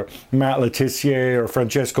or Matt Letizia or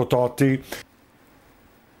Francesco Totti.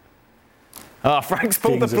 Frank's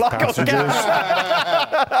pulled the plug on Gav.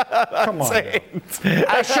 Come on.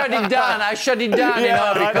 I shut it down,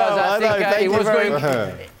 because I think he was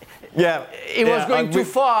going... Yeah, he was going too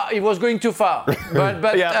far. He was going too far. But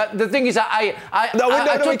the thing is, we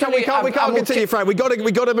can't continue, Frank. We got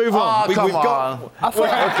to move on. We've got to.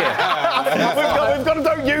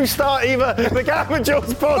 Don't you start either. The Gav and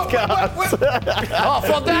Jules podcast. For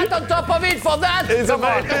that, on top of it, for that.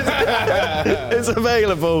 It's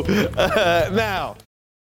available now.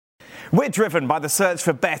 We're driven by the search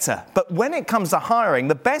for better, but when it comes to hiring,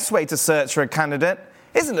 the best way to search for a candidate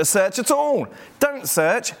isn't a search at all. Don't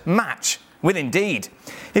search, match with Indeed.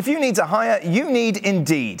 If you need to hire, you need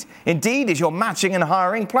Indeed. Indeed is your matching and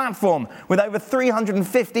hiring platform with over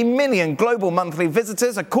 350 million global monthly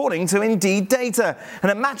visitors according to Indeed data,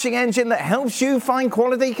 and a matching engine that helps you find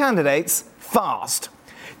quality candidates fast.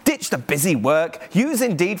 Ditch the busy work. Use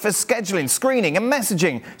Indeed for scheduling, screening and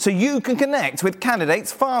messaging so you can connect with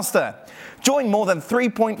candidates faster. Join more than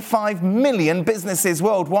 3.5 million businesses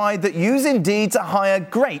worldwide that use Indeed to hire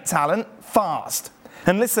great talent fast.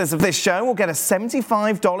 And listeners of this show will get a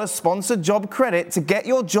 $75 sponsored job credit to get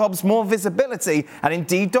your jobs more visibility at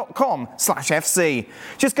Indeed.com/FC.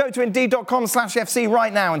 Just go to Indeed.com/FC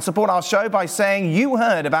right now and support our show by saying you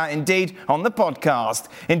heard about Indeed on the podcast.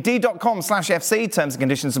 Indeed.com/FC, terms and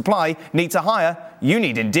conditions apply. Need to hire? You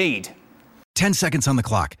need Indeed. 10 seconds on the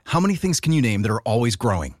clock. How many things can you name that are always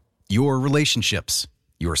growing? Your relationships,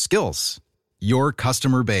 your skills, your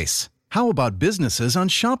customer base. How about businesses on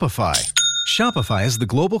Shopify? Shopify is the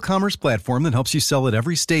global commerce platform that helps you sell at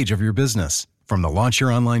every stage of your business. From the launch your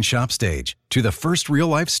online shop stage, to the first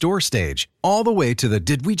real-life store stage, all the way to the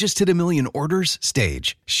did we just hit a million orders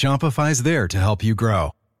stage. Shopify's there to help you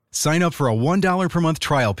grow. Sign up for a $1 per month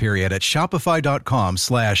trial period at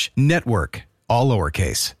shopify.com/network, all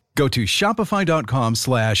lowercase. Go to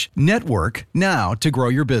shopify.com/network now to grow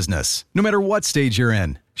your business, no matter what stage you're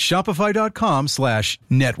in.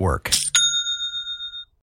 Shopify.com/network.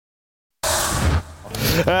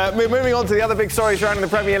 Moving on to the other big story surrounding the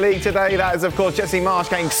Premier League today. That is, of course, Jesse Marsch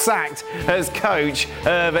getting sacked as coach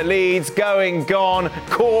of Leeds, gone,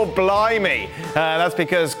 core blimey. That's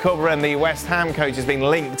because Cobham, the West Ham coach, has been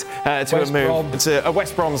linked to a move to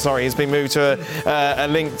West Brom. Has been moved to a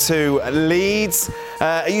link to Leeds.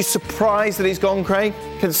 Are you surprised that he's gone, Craig?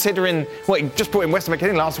 Considering he just brought in Weston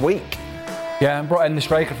McKennie last week. Yeah, and brought in the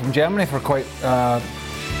striker from Germany for quite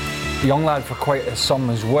young lad for quite a sum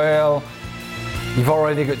as well. You've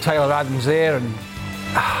already got Tyler Adams there, and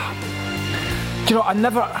do you know, I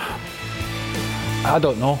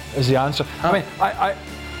don't know is the answer. I mean, I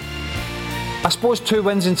suppose 2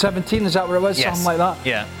 wins in 17, is that what it was? Yes. Something like that?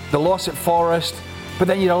 Yeah. The loss at Forest, but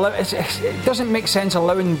then it doesn't make sense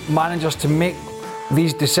allowing managers to make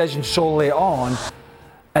these decisions so late on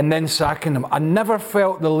and then sacking them. I never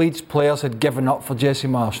felt the Leeds players had given up for Jesse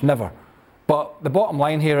Marsch, never. But the bottom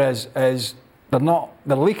line here is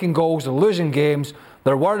they're leaking goals, they're losing games,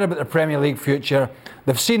 they're worried about their Premier League future.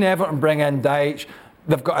 They've seen Everton bring in Dyche.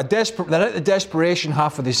 They've got they're at the desperation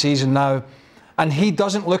half of the season now, and he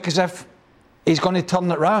doesn't look as if he's going to turn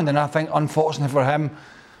it round. And I think, unfortunately for him,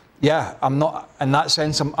 I'm not, in that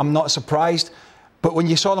sense, I'm not surprised. But when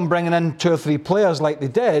you saw them bringing in 2 or 3 players like they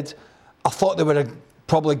did, I thought they would have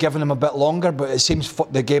probably given him a bit longer, but it seems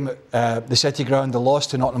the game at the City Ground, the loss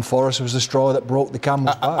to Nottingham Forest, was the straw that broke the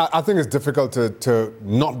camel's back. I think it's difficult to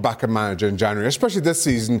not back a manager in January, especially this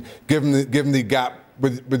season, given the gap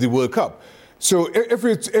with the World Cup. So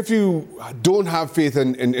if you don't have faith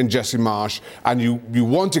in Jesse Marsch and you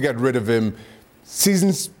want to get rid of him,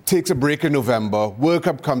 season takes a break in November, World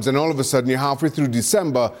Cup comes, and all of a sudden you're halfway through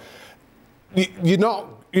December, you're not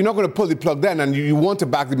going to pull the plug then, and you want to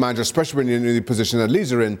back the manager, especially when you're in the position that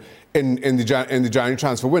Leeds are in the January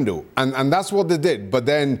transfer window. And that's what they did. But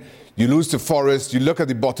then you lose to Forest, you look at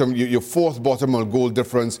the bottom, your fourth bottom on goal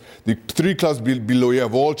difference. The 3 clubs below you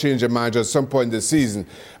have all changed their manager at some point this season.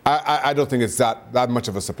 I don't think it's that much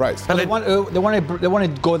of a surprise. But they want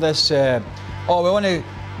to go this,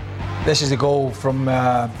 this is the goal from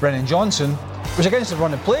Brennan Johnson, which against the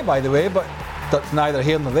run of play, by the way, but that's neither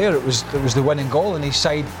here nor there. It was the winning goal, and his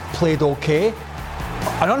side played okay.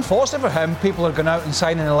 And unfortunately for him, people are going out and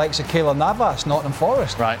signing the likes of Keylor Navas, Nottingham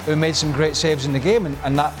Forest, who made some great saves in the game,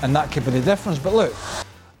 and that could be the difference. But look,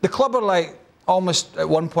 the club are like almost at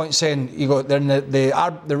one point saying they're in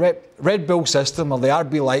the Red Bull system, or the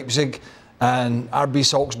RB Leipzig and RB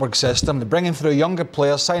Salzburg system. They're bringing through younger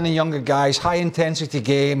players, signing younger guys, high intensity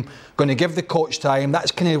game, going to give the coach time.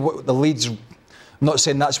 That's kind of what the Leeds. I'm not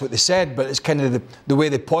saying that's what they said, but it's kind of the way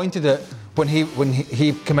they pointed it when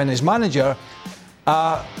he came in as manager.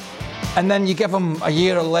 And then you give him a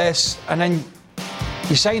year or less, and then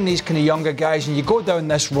you sign these kind of younger guys, and you go down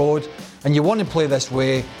this road, and you want to play this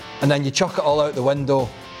way, and then you chuck it all out the window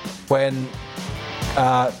when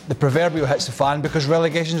the proverbial hits the fan, because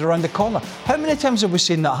relegation's around the corner. How many times have we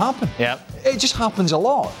seen that happen? Yeah. It just happens a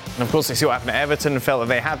lot. And of course, they see what happened at Everton and felt that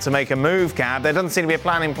they had to make a move, Gab. There doesn't seem to be a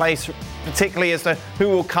plan in place, particularly as to who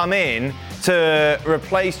will come in to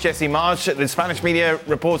replace Jesse Marsch. The Spanish media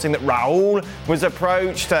reporting that Raúl was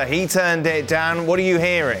approached. He turned it down. What are you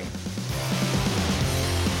hearing?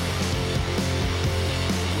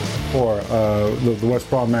 For the West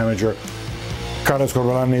Brom manager, Carlos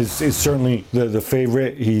Corberán is certainly the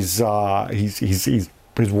favourite. He's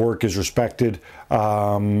his work is respected.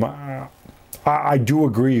 I do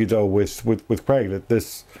agree though with Craig that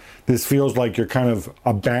this feels like you're kind of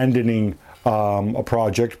abandoning a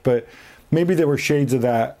project, but maybe there were shades of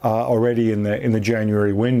that already in the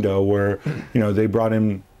January window, where they brought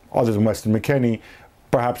in, other than Weston McKennie,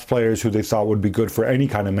 perhaps players who they thought would be good for any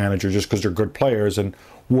kind of manager just because they're good players and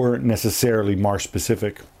weren't necessarily Marsch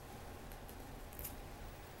specific.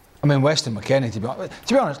 I mean, Weston McKennie, to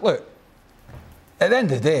be honest, look, at the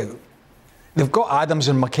end of the day, they've got Adams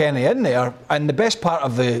and McKennie in there, and the best part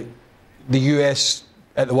of the US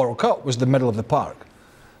at the World Cup was the middle of the park.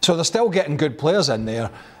 So they're still getting good players in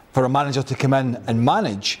there for a manager to come in and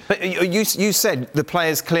manage. But you said the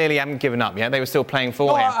players clearly haven't given up, yeah? They were still playing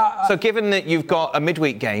for him. So given that you've got a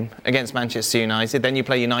midweek game against Manchester United, then you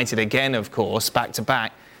play United again, of course, back to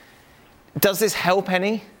back, does this help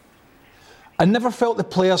any? I never felt the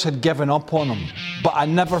players had given up on him, but I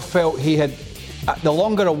never felt he had. The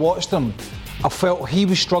longer I watched him, I felt he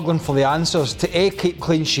was struggling for the answers to A, keep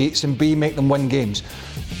clean sheets, and B, make them win games.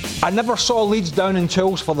 I never saw Leeds down in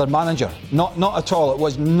tools for their manager. Not at all. It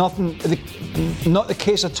was not the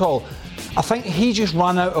case at all. I think he just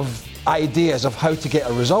ran out of ideas of how to get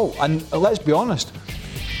a result. And let's be honest,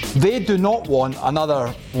 they do not want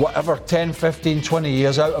another, 10, 15, 20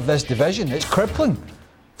 years out of this division. It's crippling.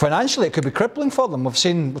 Financially, it could be crippling for them. We're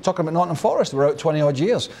talking about Nottingham Forest, we're out 20 odd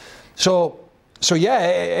years. So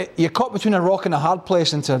yeah, you're caught between a rock and a hard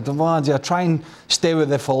place in terms of, do I try and stay with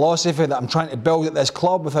the philosophy that I'm trying to build at this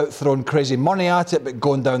club without throwing crazy money at it, but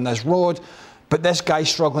going down this road. But this guy's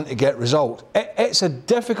struggling to get results. It's a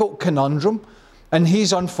difficult conundrum, and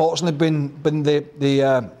he's unfortunately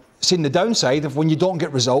been seen the downside of when you don't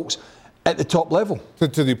get results at the top level.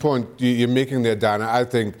 To the point you're making there, Dan, I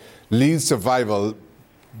think Leeds' survival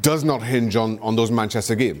does not hinge on those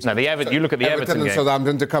Manchester games. No, you look at the Everton and game.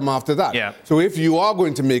 Southampton to come after that. Yeah. So if you are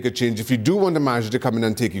going to make a change, if you do want the manager to come in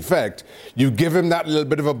and take effect, you give him that little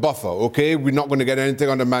bit of a buffer. Okay, we're not going to get anything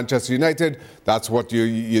under Manchester United. That's what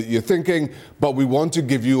you're thinking. But we want to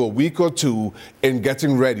give you a week or two in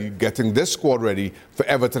getting this squad ready for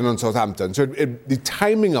Everton and Southampton. So the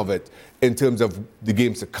timing of it in terms of the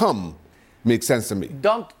games to come makes sense to me.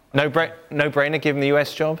 No brainer, give him the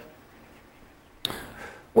US job?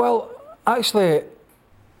 Well, actually,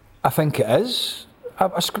 I think it is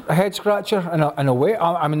a head scratcher in a way.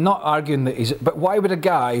 I'm not arguing that he's. But why would a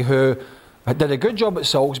guy who did a good job at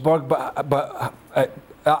Salzburg, but at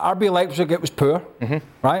RB Leipzig it was poor,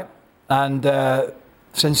 right? And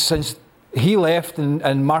since he left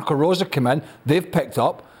and Marco Rosa came in, they've picked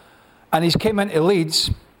up, and he's came into Leeds,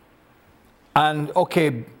 and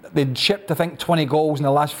okay, they'd shipped I think 20 goals in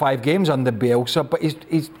the last 5 games under Bielsa, but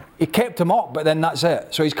he kept him up, but then that's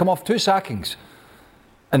it. So he's come off 2 sackings.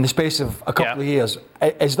 in the space of a couple of years.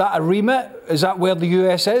 Is that a remit? Is that where the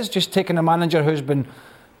US is? Just taking a manager who's been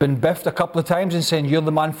biffed a couple of times and saying you're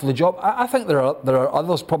the man for the job? I think there are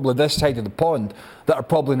others probably this side of the pond that are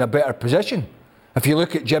probably in a better position. If you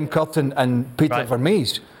look at Jim Curtin and Peter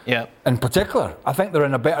Vermees in particular, I think they're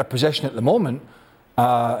in a better position at the moment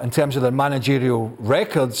in terms of their managerial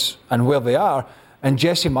records and where they are. And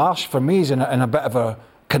Jesse Marsch, for me, is in a bit of a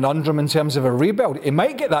conundrum in terms of a rebuild. He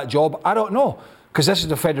might get that job, I don't know, because this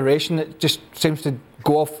is a federation that just seems to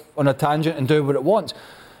go off on a tangent and do what it wants.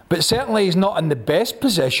 But certainly he's not in the best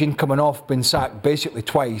position coming off being sacked basically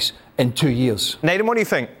twice in 2 years. Nathan, what do you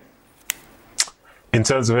think? In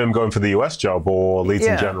terms of him going for the US job or Leeds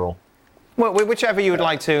in general? Well, whichever you would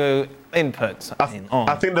like to input. I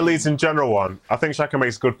think the Leeds in general one, I think Shaka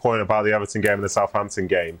makes a good point about the Everton game and the Southampton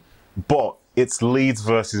game. But it's Leeds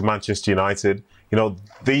versus Manchester United. You know,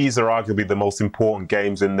 these are arguably the most important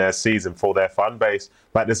games in their season for their fan base.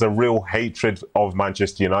 Like, there's a real hatred of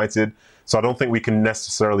Manchester United. So I don't think we can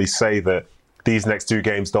necessarily say that these next two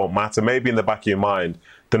games don't matter. Maybe in the back of your mind,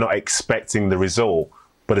 they're not expecting the result,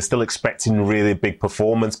 but they're still expecting really big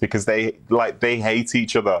performance because they hate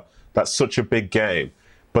each other. That's such a big game.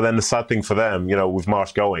 But then the sad thing for them, you know, with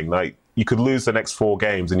Marsch going, like, you could lose the next 4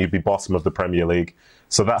 games and you'd be bottom of the Premier League.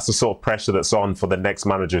 So that's the sort of pressure that's on for the next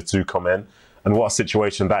manager to come in. And what a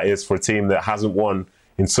situation that is for a team that hasn't won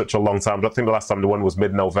in such a long time. I don't think the last time they won was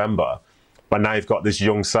mid-November. But now you've got this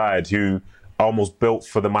young side who almost built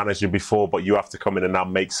for the manager before, but you have to come in and now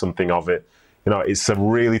make something of it. You know, it's a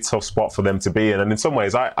really tough spot for them to be in. And in some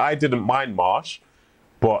ways, I didn't mind Marsch,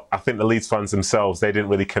 but I think the Leeds fans themselves, they didn't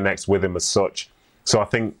really connect with him as such. So I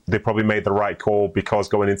think they probably made the right call, because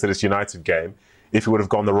going into this United game, if it would have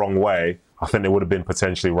gone the wrong way, I think there would have been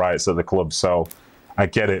potentially riots at the club. So I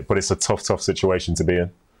get it, but it's a tough situation to be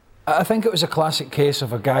in. I think it was a classic case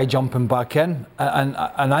of a guy jumping back in.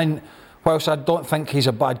 And whilst I don't think he's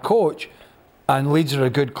a bad coach and Leeds are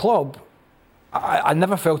a good club, I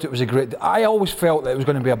never felt it was a great... I always felt that it was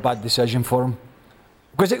going to be a bad decision for him.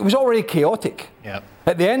 Because it was already chaotic. Yeah.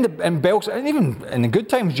 At the end, in Bielsa, and even in the good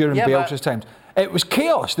times during Bielsa's times, it was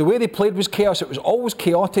chaos. The way they played was chaos. It was always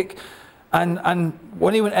chaotic. And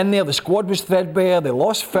when he went in there, the squad was threadbare. They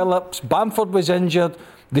lost Phillips. Bamford was injured.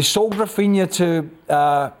 They sold Rafinha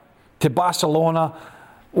to Barcelona.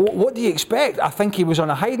 What do you expect? I think he was on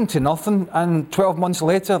a hiding to nothing, and 12 months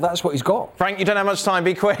later, that's what he's got. Frank, you don't have much time.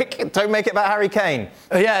 Be quick. Don't make it about Harry Kane.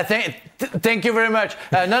 Thank you very much.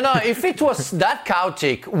 No, if it was that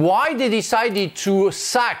chaotic, why they decided to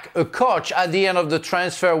sack a coach at the end of the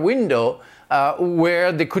transfer window,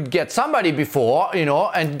 where they could get somebody before, you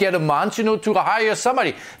know, and get a month, you know, to hire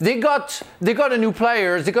somebody? They got a new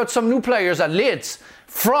players. They got some new players at Leeds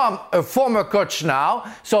from a former coach now,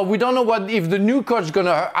 so we don't know if the new coach is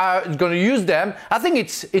gonna use them. I think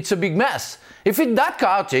it's a big mess. If it's that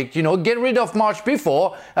chaotic, you know, get rid of March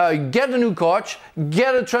before, get a new coach,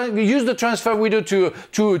 use the transfer window to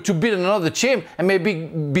build another team, and maybe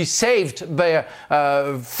be saved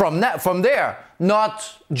from there.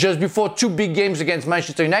 Not just before 2 big games against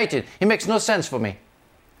Manchester United. It makes no sense for me.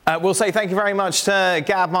 We'll say thank you very much to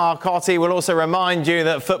Gab Marcotti. We'll also remind you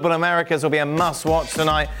that Football Americas will be a must-watch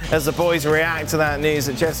tonight as the boys react to that news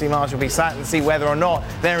that Jesse Marsch will be sacked, and see whether or not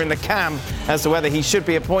they're in the camp as to whether he should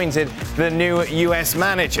be appointed the new US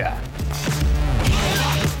manager.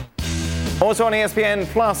 Also on ESPN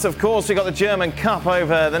Plus, of course, we've got the German Cup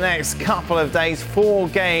over the next couple of days. 4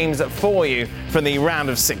 games for you from the round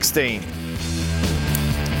of 16.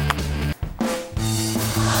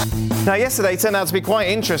 Now, yesterday turned out to be quite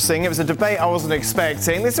interesting. It was a debate I wasn't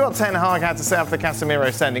expecting. This is what Ten Hag had to say after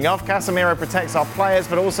Casemiro sending off. Casemiro protects our players,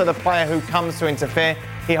 but also the player who comes to interfere.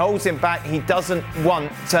 He holds him back. He doesn't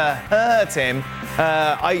want to hurt him.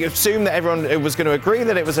 I assume that everyone was going to agree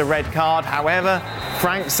that it was a red card. However,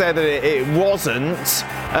 Frank said that it wasn't.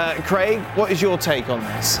 Craig, what is your take on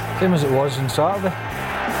this? Same as it was on Saturday.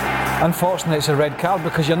 Unfortunately, it's a red card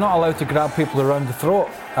because you're not allowed to grab people around the throat.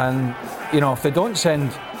 And, you know,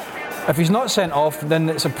 if he's not sent off, then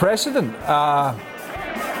it's a precedent. That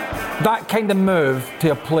kind of move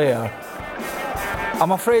to a player,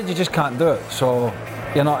 I'm afraid you just can't do it. So,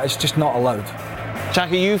 it's just not allowed.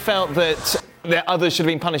 Shaka, you felt that the others should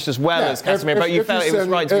have been punished as well as Casemiro, but you felt it was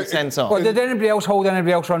right to be sent off. Well, did anybody else hold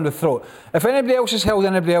anybody else around the throat? If anybody else has held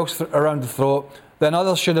anybody else around the throat, then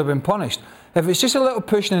others should have been punished. If it's just a little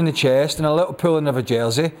pushing in the chest and a little pulling of a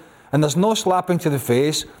jersey, and there's no slapping to the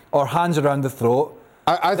face or hands around the throat,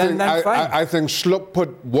 I think Schlupp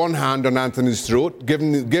put one hand on Anthony's throat.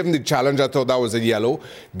 Given the challenge, I thought that was a yellow.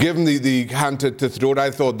 Given the hand to throat,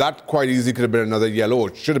 I thought that quite easily could have been another yellow,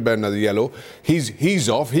 or should have been another yellow. He's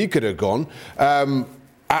off. He could have gone.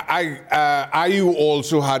 Ayew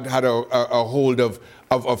also had a hold of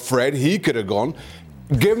Fred. He could have gone.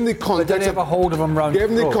 Given the context have a hold of him round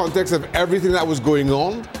given the throat. context of everything that was going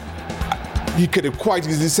on, he could have quite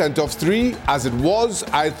easily sent off 3. As it was,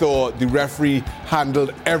 I thought the referee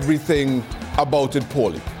handled everything about it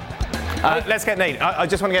poorly. Let's get Nate. I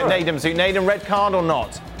just want to get Nedum. So Nedum, red card or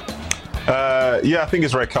not? Yeah, I think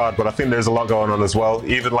it's red card, but I think there's a lot going on as well.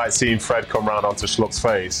 Even like seeing Fred come round onto Schlupp's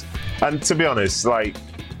face. And to be honest, like,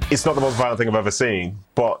 it's not the most violent thing I've ever seen.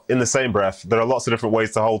 But in the same breath, there are lots of different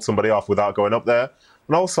ways to hold somebody off without going up there.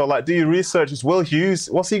 And also, like, do your research. It's Will Hughes.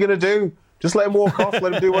 What's he going to do? Just let him walk off,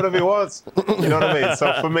 let him do whatever he wants. You know what I mean?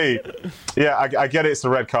 So for me, yeah, I get it, it's a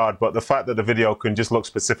red card, but the fact that the video can just look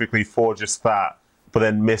specifically for just that, but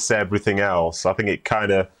then miss everything else, I think it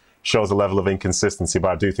kind of shows a level of inconsistency, but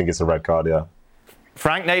I do think it's a red card, yeah.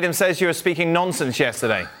 Frank, Nedum says you were speaking nonsense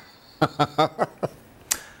yesterday.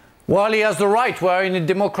 Well, he has the right. We're in a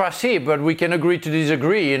democracy, but we can agree to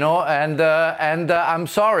disagree, you know, and I'm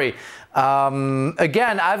sorry.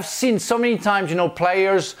 Again, I've seen so many times, you know,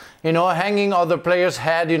 players, you know, hanging other players'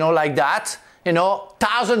 head, you know, like that. You know,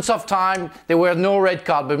 thousands of times there were no red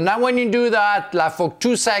card. But now when you do that, like for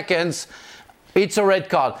 2 seconds, it's a red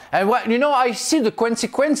card. And you know, I see the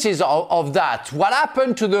consequences of that. What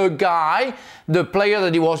happened to the guy, the player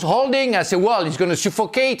that he was holding? I said, well, he's going to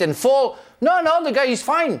suffocate and fall. No, the guy is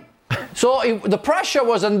fine. So the pressure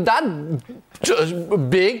wasn't that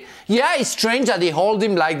big. Yeah, it's strange that they hold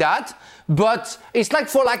him like that, but it's like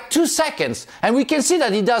for like 2 seconds. And we can see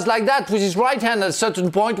that he does like that with his right hand at a certain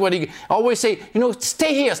point where he always say, you know,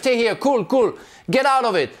 stay here, cool, get out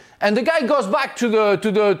of it. And the guy goes back to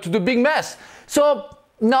the big mess. So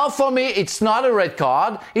now for me, it's not a red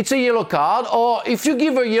card, it's a yellow card. Or if you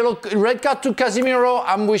give a red card to Casemiro,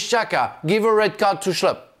 I'm with Xhaka. Give a red card to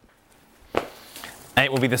Schlupp. It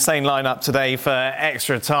will be the same lineup today for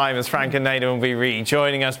extra time as Frank and Nedum will be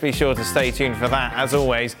rejoining us. Be sure to stay tuned for that. As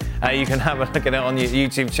always, you can have a look at it on your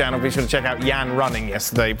YouTube channel. Be sure to check out Jan running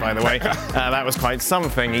yesterday, by the way. That was quite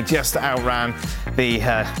something. He just outran the...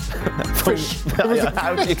 Fish.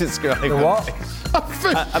 How do you describe The what?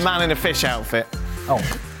 A man in a fish outfit. Oh.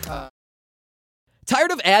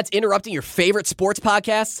 Tired of ads interrupting your favorite sports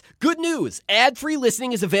podcasts? Good news! Ad-free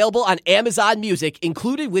listening is available on Amazon Music,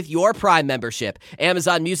 included with your Prime membership.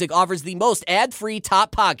 Amazon Music offers the most ad-free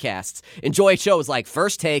top podcasts. Enjoy shows like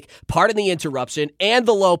First Take, Pardon the Interruption, and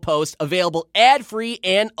The Low Post, available ad-free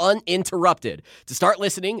and uninterrupted. To start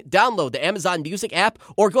listening, download the Amazon Music app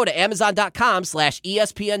or go to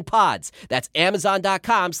amazon.com/ESPN Pods. That's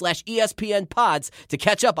amazon.com/ESPN Pods to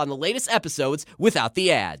catch up on the latest episodes without the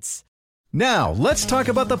ads. Now, let's talk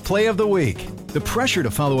about the play of the week. The pressure to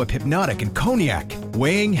follow up Hypnotic and Cognac,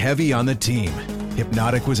 weighing heavy on the team.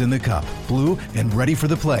 Hypnotic was in the cup, blue, and ready for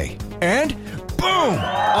the play. And boom!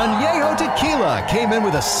 Añejo Tequila came in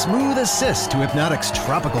with a smooth assist to Hypnotic's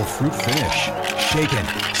tropical fruit finish. Shaken,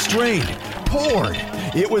 strained, poured.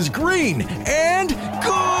 It was green and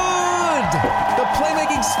good! The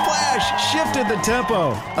playmaking splash shifted the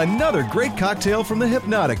tempo. Another great cocktail from the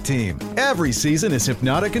Hypnotic team. Every season is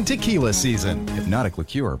Hypnotic and Tequila season. Hypnotic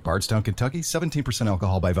Liqueur, Bardstown, Kentucky, 17%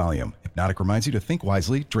 alcohol by volume. Hypnotic reminds you to think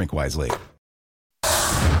wisely, drink wisely.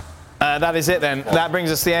 That is it then. That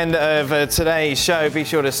brings us to the end of today's show. Be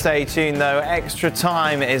sure to stay tuned though. Extra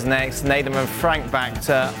Time is next. Nedum and Frank back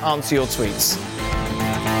to answer your tweets.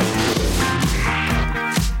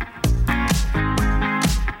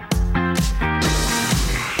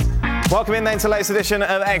 Welcome in then to the latest edition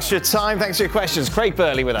of Extra Time. Thanks for your questions. Craig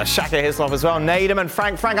Burley with us, Shaka Hislop as well, Nedum and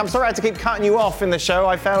Frank. Frank, I'm sorry I had to keep cutting you off in the show.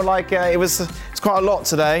 I felt like it's quite a lot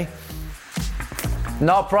today.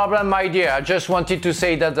 No problem, my dear. I just wanted to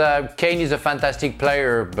say that Kane is a fantastic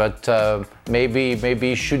player, but maybe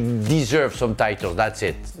he should deserve some titles. That's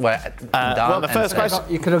it. Well, the first question...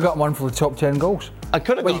 You could have got one for the top 10 goals. I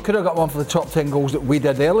could have. Well, you could have got one for the top 10 goals that we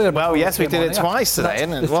did earlier. Well, yes, we did it twice today,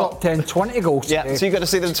 isn't it? The top 10, 20 goals. Yeah, today. so you got to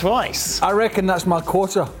see them twice. I reckon that's my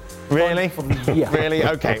quota. Really? Yeah. Really?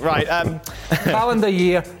 Okay, right. Calendar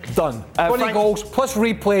year, done. 20 Frank, goals, plus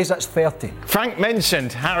replays, that's 30. Frank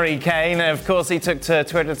mentioned Harry Kane. Of course, he took to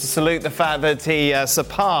Twitter to salute the fact that he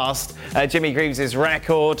surpassed Jimmy Greaves'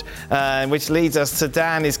 record, which leads us to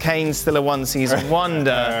Dan, is Kane still a one-season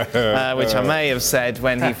wonder? Which I may have said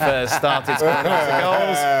when he first started scoring lots of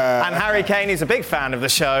goals. And Harry Kane, who's a big fan of the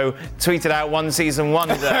show, tweeted out one-season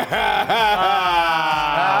wonder.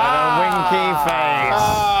 Winky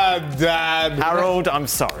face. Dad. Harold, I'm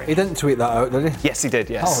sorry. He didn't tweet that out, did he? Yes, he did,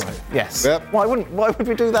 yes. All right. Yes. Yep. Why would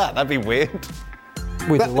we do that? That'd be weird.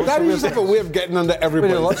 That is like a way of getting under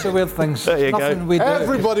everybody. We do lots of weird things. There you Nothing go. we do.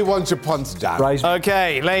 Everybody wants your punts, Dan. Rise.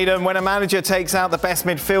 Okay, Leighton, when a manager takes out the best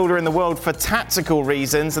midfielder in the world for tactical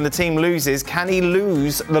reasons and the team loses, can he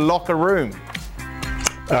lose the locker room?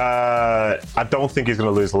 I don't think he's going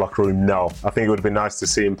to lose the locker room, no. I think it would have been nice to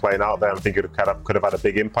see him playing out there. I think it could have had a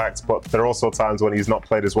big impact, but there are also times when he's not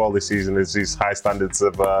played as well this season as his high standards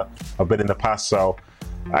have been in the past. So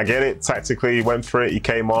I get it. Tactically, he went for it. He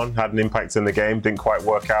came on, had an impact in the game, didn't quite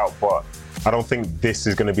work out, but I don't think this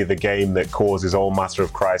is going to be the game that causes all matter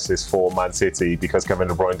of crisis for Man City because Kevin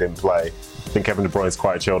De Bruyne didn't play. I think Kevin De Bruyne is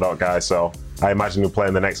quite a chilled out guy, so I imagine he'll play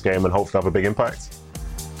in the next game and hopefully have a big impact.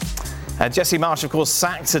 Jesse Marsch, of course,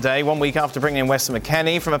 sacked today, 1 week after bringing in Weston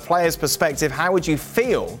McKennie. From a player's perspective, how would you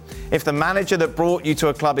feel if the manager that brought you to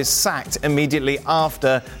a club is sacked immediately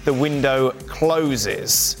after the window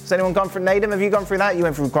closes? Has anyone gone through, Nadim, have you gone through that? You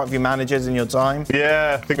went through quite a few managers in your time.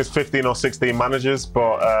 Yeah, I think it's 15 or 16 managers,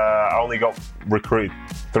 but I only got recruited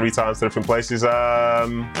 3 times to different places.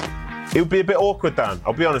 It would be a bit awkward, Dan.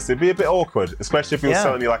 I'll be honest, it'd be a bit awkward, especially if he was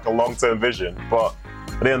telling you like a long-term vision. But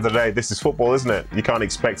at the end of the day, this is football, isn't it? You can't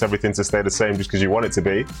expect everything to stay the same just because you want it to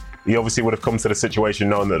be. He obviously would have come to the situation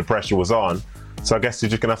knowing that the pressure was on. So I guess you're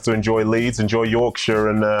just going to have to enjoy Leeds, enjoy Yorkshire,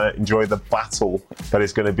 and enjoy the battle that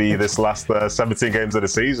is going to be this last 17 games of the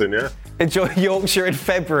season, yeah? Enjoy Yorkshire in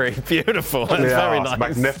February. Beautiful. That's very nice. It's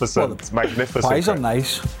magnificent. It's magnificent. Pies are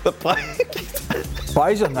nice. The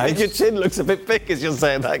Pies are nice. Your chin looks a bit thick as you're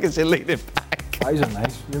saying that because you're leaning back. Pies are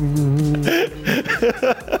nice.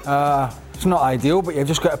 It's not ideal, but you've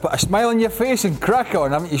just got to put a smile on your face and crack on,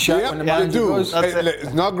 haven't you, Shaq? When the manager goes.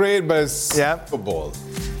 It's not great, but it's football.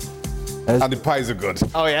 And the pies are good.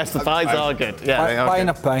 Oh yes, the pies are good. Yeah, pie and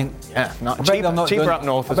a pint. Yeah, not I bet cheap, they're not cheaper doing, up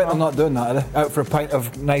north I as bet well. they're not doing that, are they? Out for a pint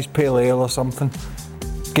of nice pale ale or something.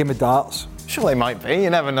 Game of darts. Sure they might be, you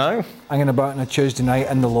never know. Hanging about on a Tuesday night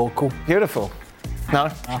in the local. Beautiful. No?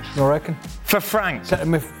 You reckon? For Frank.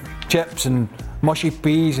 Sitting with chips and mushy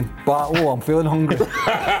peas and I'm feeling hungry.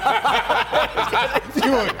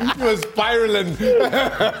 you were spiraling.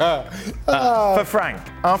 For Frank,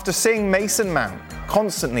 after seeing Mason Mount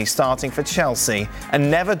constantly starting for Chelsea and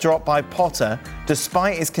never dropped by Potter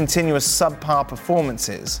despite his continuous subpar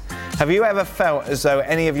performances, have you ever felt as though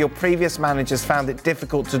any of your previous managers found it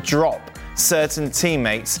difficult to drop certain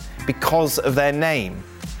teammates because of their name?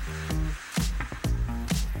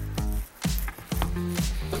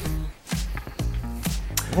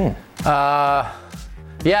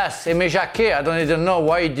 Yes, Aimé Jacquet. I don't even know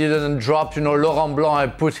why he didn't drop, Laurent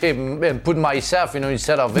Blanc and put myself,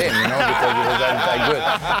 instead of him, because he was that good.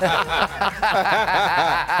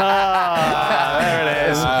 There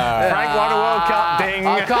it is. Frank won a World Cup. Ding.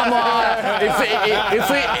 Oh, come on!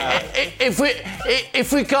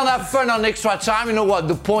 If we can't have fun on extra time, you know what?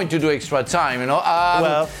 The point to do extra time,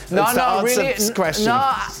 well, no, really.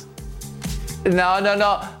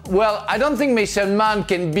 No. Well, I don't think Mason Mount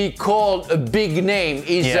can be called a big name.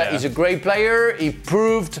 He's a great player. He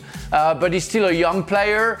proved, but he's still a young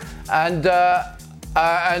player. And I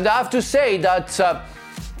have to say that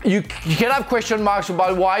you can have question marks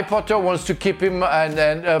about why Potter wants to keep him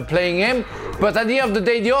and playing him. But at the end of the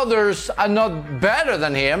day, the others are not better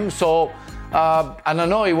than him. So I don't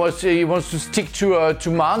know. He wants to stick to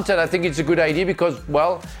Mount, and I think it's a good idea because,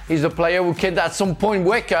 well, he's a player who can at some point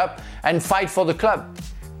wake up and fight for the club.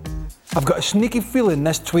 I've got a sneaky feeling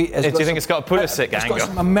this tweet has Do you think it's got a Pulisic It's angle? got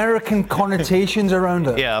some American connotations around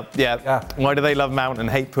it. Yeah. Why do they love Mount and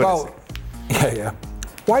hate Pulisic? Well, yeah.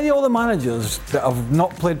 Why do all the managers that have not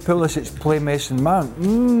played Pulisic play Mason Mount?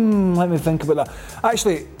 Let me think about that.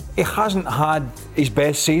 Actually, he hasn't had his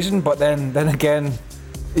best season, but then again,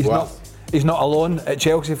 he's not alone at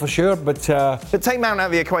Chelsea for sure, but take Mount out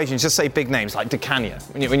of the equation. Just say big names like Di Canio.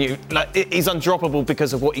 He's undroppable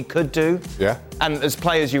because of what he could do. Yeah. And as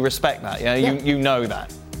players, you respect that. You know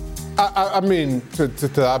that. I mean, to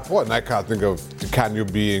that point, I can't think of Di Canio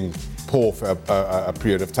being poor for a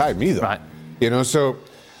period of time either. Right. So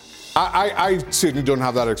I certainly don't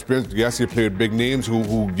have that experience. Yes, he played big names who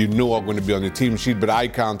are going to be on the team sheet, but I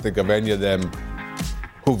can't think of any of them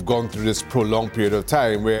who've gone through this prolonged period of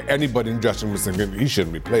time where anybody in dressing room was thinking he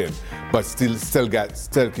shouldn't be playing, but still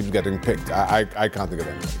keeps getting picked. I can't think of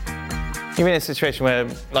anyone. You're in a situation where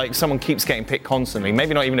someone keeps getting picked constantly,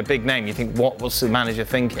 maybe not even a big name. You think, what was the manager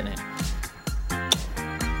thinking?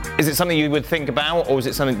 Is it something you would think about, or is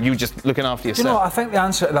it something you just looking after yourself? I think the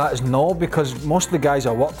answer to that is no, because most of the guys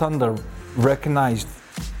I worked under recognised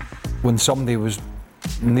when somebody was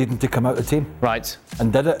needing to come out of the team. Right.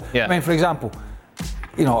 And did it. Yeah. I mean, for example,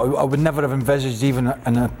 I would never have envisaged even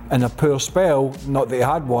in a poor spell, not that he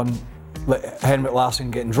had one, like Henrik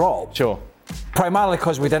Larsson getting dropped. Sure. primarily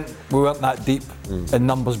because we weren't that deep in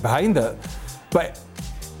numbers behind it. But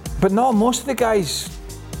no, most of the guys,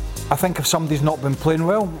 I think if somebody's not been playing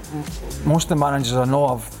well, most of the managers I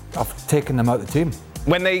know have taken them out of the team.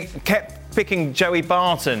 When they kept picking Joey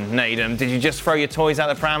Barton, Nedum, did you just throw your toys out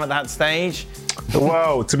the pram at that stage?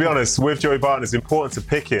 Well, to be honest, with Joey Barton, it's important to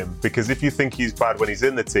pick him because if you think he's bad when he's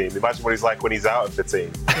in the team, imagine what he's like when he's out of the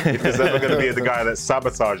team. If there's ever going to be the guy that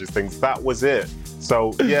sabotages things, that was it.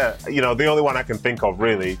 So, yeah, the only one I can think of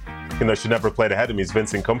really, should never have played ahead of me is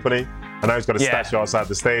Vincent Kompany. And now he's got a statue outside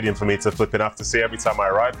the stadium for me to flip and have to see every time I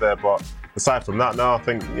arrive there. But aside from that, no, I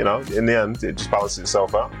think, in the end, it just balances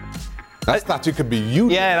itself out. That statue could be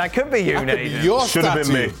you. Yeah, that could be you, Nedum. Your Should have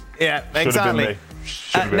been me. Yeah, exactly.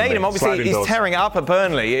 Nedum, obviously, he's tearing up at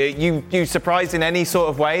Burnley. You surprised in any sort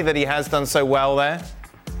of way that he has done so well there?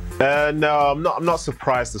 No, I'm not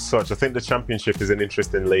surprised as such. I think the Championship is an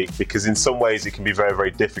interesting league because in some ways it can be very,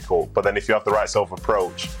 very difficult. But then if you have the right sort of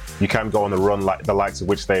approach, you can go on the run like the likes of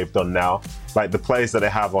which they've done now. Like the players that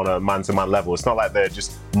they have on a man-to-man level, it's not like they're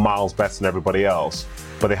just miles better than everybody else.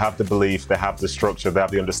 But they have the belief, they have the structure, they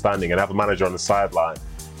have the understanding, and have a manager on the sideline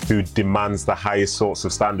who demands the highest sorts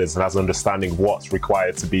of standards and has an understanding of what's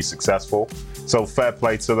required to be successful. So fair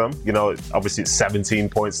play to them. Obviously it's 17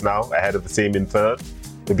 points now ahead of the team in third.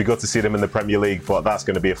 It'd be good to see them in the Premier League, but that's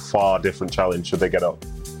going to be a far different challenge should they get up.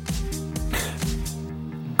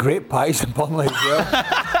 Great pies in Burnley as well.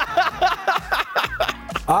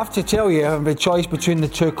 I have to tell you, having a choice between the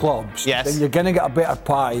two clubs, then you're going to get a better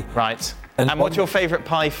pie. Right. And what's your favourite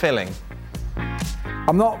pie filling?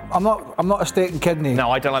 I'm not a steak and kidney. No,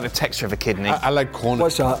 I don't like the texture of a kidney. I like Cornish.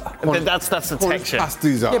 What's that? That's the texture.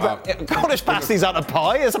 Pasties Cornish pasties out of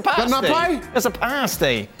pie? It's a pasty. They're not pie? It's a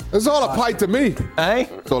pasty. It's all a pie to me. Eh?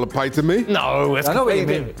 It's all a pie to me. No, it's I know what you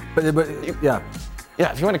completely mean. But yeah.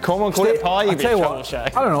 Yeah, if you want to call it pie, you'd be in trouble, I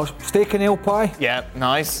don't know, steak and ale pie? Yeah,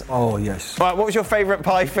 nice. Oh, yes. Right, what was your favourite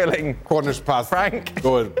pie filling? Cornish pasty. Frank?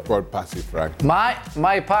 Go ahead, pasty, Frank. My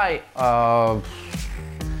pie,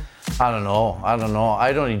 I don't know. I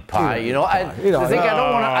don't eat pie. I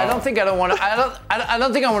don't think I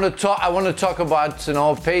want to talk about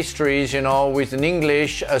pastries. With an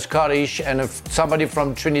English, a Scottish, and somebody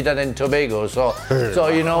from Trinidad and Tobago. So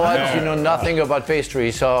you know what? You know nothing about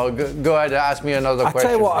pastries. So go ahead and ask me another question. I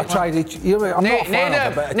tell you what, I tried it. I'm not a fan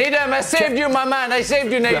of it. Nedum, I saved you, my man. I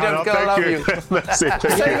saved you, Nedum. I love you. That's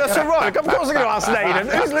right. Of course I'm going to ask Nedum.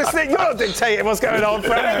 Who's listening? You're not dictating what's going on,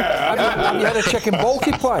 Frank. Have you had a chicken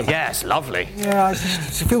balky pie? Yes, lovely. Yeah, it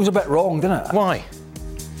feels a bit wrong, doesn't it? Why?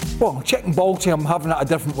 Well, chicken balky, I'm having it a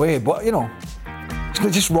different way, but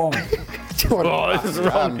it's just wrong. This is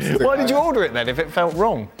wrong. Why did you order it then if it felt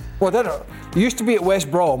wrong? Well, it used to be at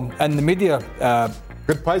West Brom in the media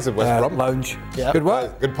good pies at West Brom lounge. Yeah. Good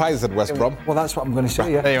what? Good pies at West Brom. Well, that's what I'm going to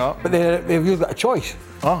say. Yeah. There you are. But they've really got a choice.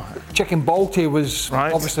 Oh, chicken balky was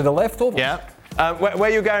obviously the leftover. Yeah. Where are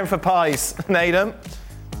you going for pies, Nedum?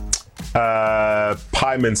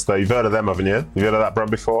 Pie Minster, you've heard of them, haven't you? Have you heard of that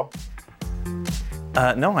brand before?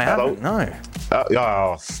 No, I haven't, no.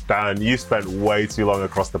 Stan, you spent way too long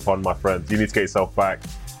across the pond, my friend. You need to get yourself back.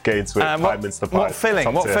 Get into it. Pie Minster pie. What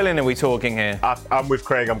filling are we talking here? I'm with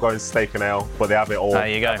Craig, I'm going steak and ale, but they have it all. There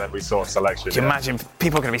you go. Have every sort of selection. Can you imagine?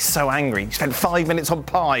 People are going to be so angry. You spent 5 minutes on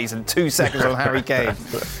pies and 2 seconds on Harry Kane.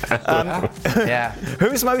 Yeah.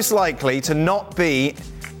 Who's most likely to not be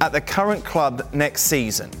at the current club next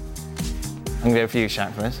season? I'm going to go for you,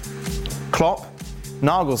 Shaq, for this. Klopp,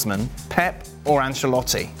 Nagelsmann, Pep, or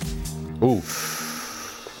Ancelotti? Ooh.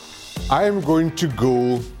 I am going to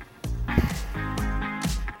go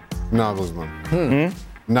Nagelsmann.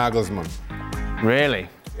 Nagelsmann. Really?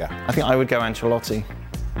 Yeah. I think I would go Ancelotti.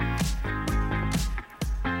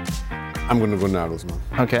 I'm going to go Nagelsmann.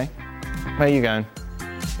 Okay. Where are you going?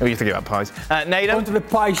 Oh, you forget about pies. Nedum? Going to the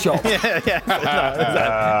pie shop.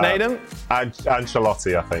 Nedum?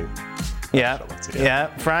 Ancelotti, I think. Yeah.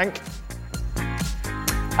 Frank?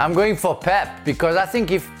 I'm going for Pep because I think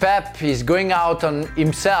if Pep is going out on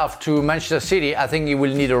himself to Manchester City, I think he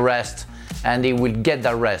will need a rest and he will get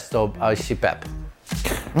that rest. So I see Pep.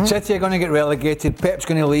 City are going to get relegated. Pep's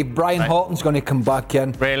going to leave. Brian Horton's going to come back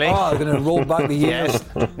in. Really? Oh, they're going to roll back the years.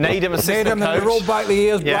 Nedum, assistant coach. They roll back the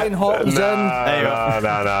years. Yeah. Brian Horton's in.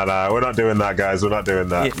 No. We're not doing that, guys. We're not doing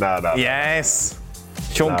that. No. Yes.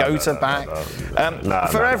 Sean Gota back.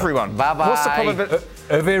 For everyone. Bye-bye. What's the probability?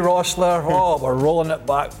 Uwe Rosler, we're rolling it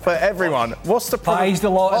back. For everyone, what's the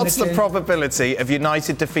probability of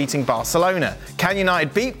United defeating Barcelona? Can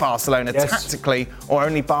United beat Barcelona tactically, or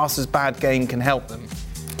only Barca's bad game can help them?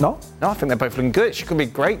 No, I think they're both looking good. It could be a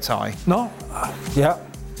great tie. No,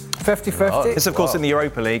 50-50. It's of course in the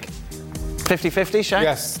Europa League. 50-50, Shaq?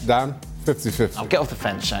 Yes, Dan. 50-50. I'll get off the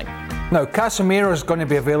fence, Shaq. No, Casemiro's going to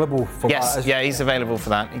be available for Yes, that. yeah, he's available for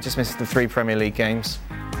that. He just missed the 3 Premier League games.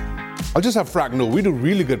 I'll just have Frank know we do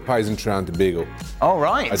really good pies in Trinidad and Tobago. All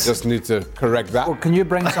right. I just need to correct that. Well, can you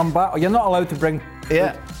bring some back? You're not allowed to bring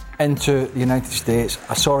Yeah. food into the United States.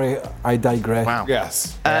 Sorry, I digress. Wow.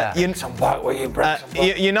 Yes. Some back, will you bring some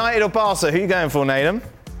back? United or Barca? Who are you going for, Nathan?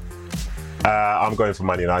 I'm going for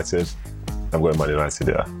Man United. I'm going Man United,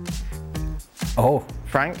 yeah. Oh,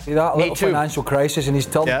 Frank? see that little too. financial crisis in his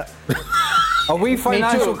turn? Yeah. Are we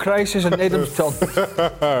financial too. crisis in Nathan's turn?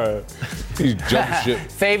 You jump ship.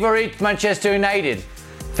 Favorite Manchester United.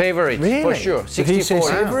 Favorite, for Really? sure. Did he say 64.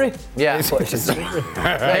 savoury? Yeah.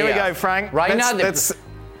 There we go, Frank. Right now,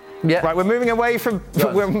 yeah. Right, we're moving away from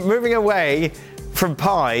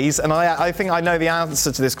pies, and I think I know the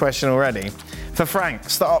answer to this question already. For Frank,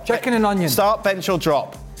 start Chicken and onion. Start, bench or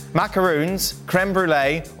drop. Macaroons, creme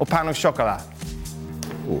brulee, or pain au chocolat.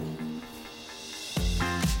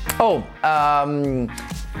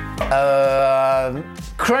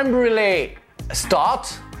 Creme brulee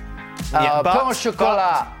start. Yeah, Pain au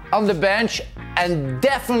chocolat on the bench, and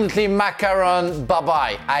definitely macaron. Bye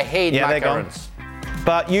bye. I hate Yeah, they're gone. macarons.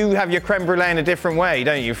 But you have your creme brulee in a different way,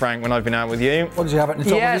 don't you, Frank, when I've been out with you? What does he have at the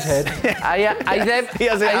top Yes, of his head? He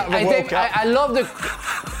has it out of the World Cup. I love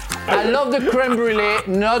the creme brulee,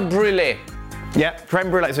 not brulee. Yeah, creme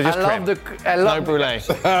brulee, so just creme. No brulee.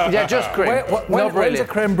 Yeah, just cream. When's no a brulee.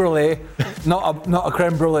 creme brulee not a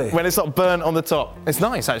creme brulee? When it's not burnt on the top. It's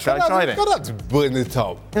nice, actually. I tried it. Got that to burn the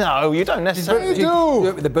top. No, you don't necessarily. You Do do.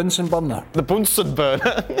 it with the Bunsen burner. The Bunsen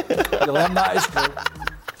burner. You learn that at school.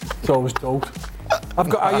 It's always told.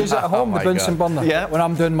 I use it at home, the Bunsen burner. Yeah. When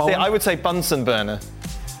I'm doing my See, own. I would say Bunsen burner.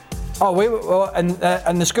 Oh, in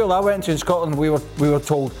the school I went to in Scotland, we were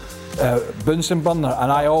told Bunsen burner,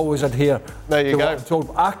 and I always adhere. There you to go. what I'm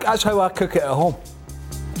told. That's how I cook it at home.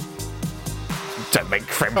 Don't make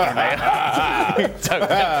creme brulee. Don't get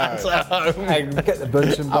that at home. I get the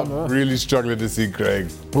Bunsen burner. I'm really struggling to see Craig.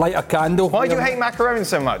 Light a candle. Why do you hate macarons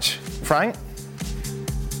so much, Frank?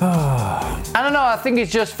 I don't know. I think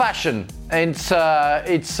it's just fashion. It's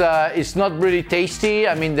not really tasty.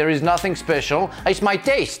 I mean, there is nothing special. It's my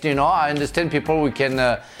taste, you know. I understand people we can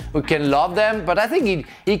love them, but I think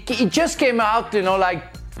it just came out, you know, like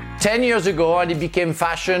 10 years ago, and it became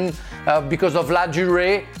fashion because of La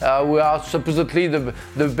Durée. We are supposedly the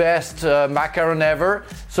best macaron ever.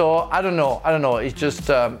 So I don't know. It's just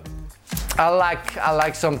I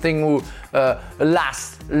like something who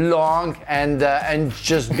lasts long and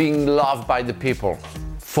just being loved by the people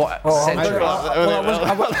for centuries.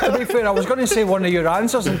 To be fair, I was going to say one of your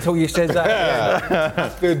answers until you said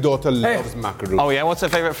that. Their daughter loves macaroons. Oh yeah, what's her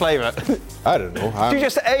favourite flavour? I don't know. Did you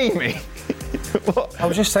just aim me? I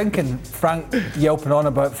was just thinking, Frank yelping on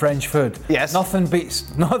about French food. Yes. Nothing beats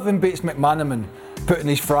McManaman putting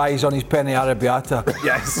his fries on his penne arrabbiata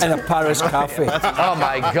in a Paris cafe. Oh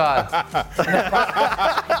my God!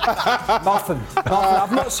 Nothing.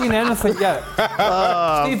 I've not seen anything yet.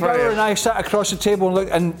 Steve Bauer and I sat across the table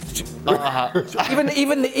and looked, and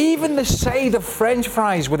even the side of French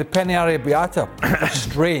fries with the penne arrabbiata was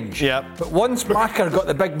strange. Yep. But once Macker got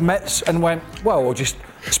the big mitts and went, well, we'll just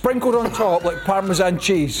sprinkled on top like Parmesan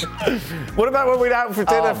cheese. What about when we went out for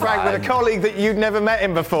dinner, Oh, Frank, man. with a colleague that you'd never met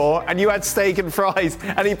him before, and you had steak and fries,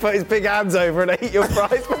 and he put his big hands over and ate your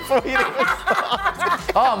fries before you even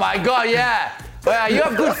started? Oh my God! Yeah. Well, you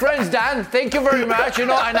have good friends, Dan. Thank you very much. You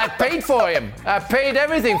know, and I paid for him. I paid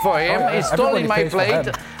everything for him. He stole in my Everybody pays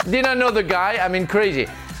for plate. Didn't know the guy. I mean, crazy.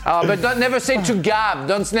 But never say to Gab.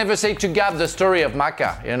 Don't never say to Gab the story of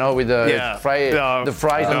Maca. You know, with the the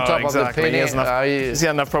fries on top of the penne. He has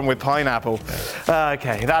enough problem with pineapple.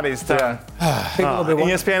 Okay, that is done. People will be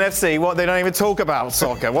watching. ESPN FC, what, they don't even talk about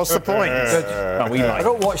soccer. What's the point? Oh, we I like.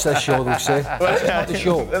 don't watch this show, they'll say. This is not the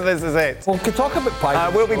show. This is it. Well, we can talk about pie.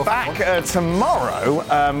 We'll be back tomorrow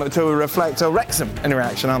to reflect Wrexham in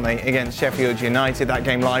reaction, aren't they, against Sheffield United. That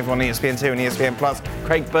game live on ESPN2 and ESPN Plus.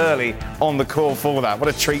 Craig Burley on the call for that. What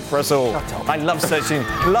a treat for us all. I love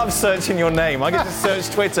searching your name. I get to search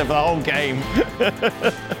Twitter for the whole game.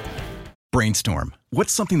 Brainstorm.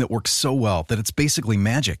 What's something that works so well that it's basically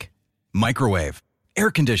magic? Microwave.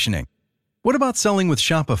 Air conditioning. What about selling with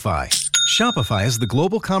Shopify? Shopify is the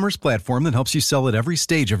global commerce platform that helps you sell at every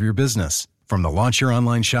stage of your business. From the launch your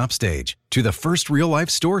online shop stage, to the first real-life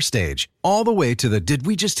store stage, all the way to the did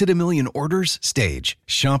we just hit a million orders stage.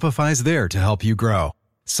 Shopify's there to help you grow.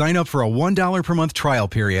 Sign up for a $1 per month trial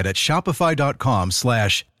period at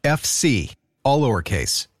shopify.com/FC, all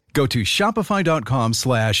lowercase. Go to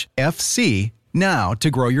shopify.com/FC now to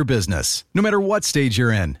grow your business, no matter what stage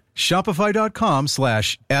you're in.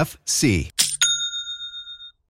 Shopify.com/FC.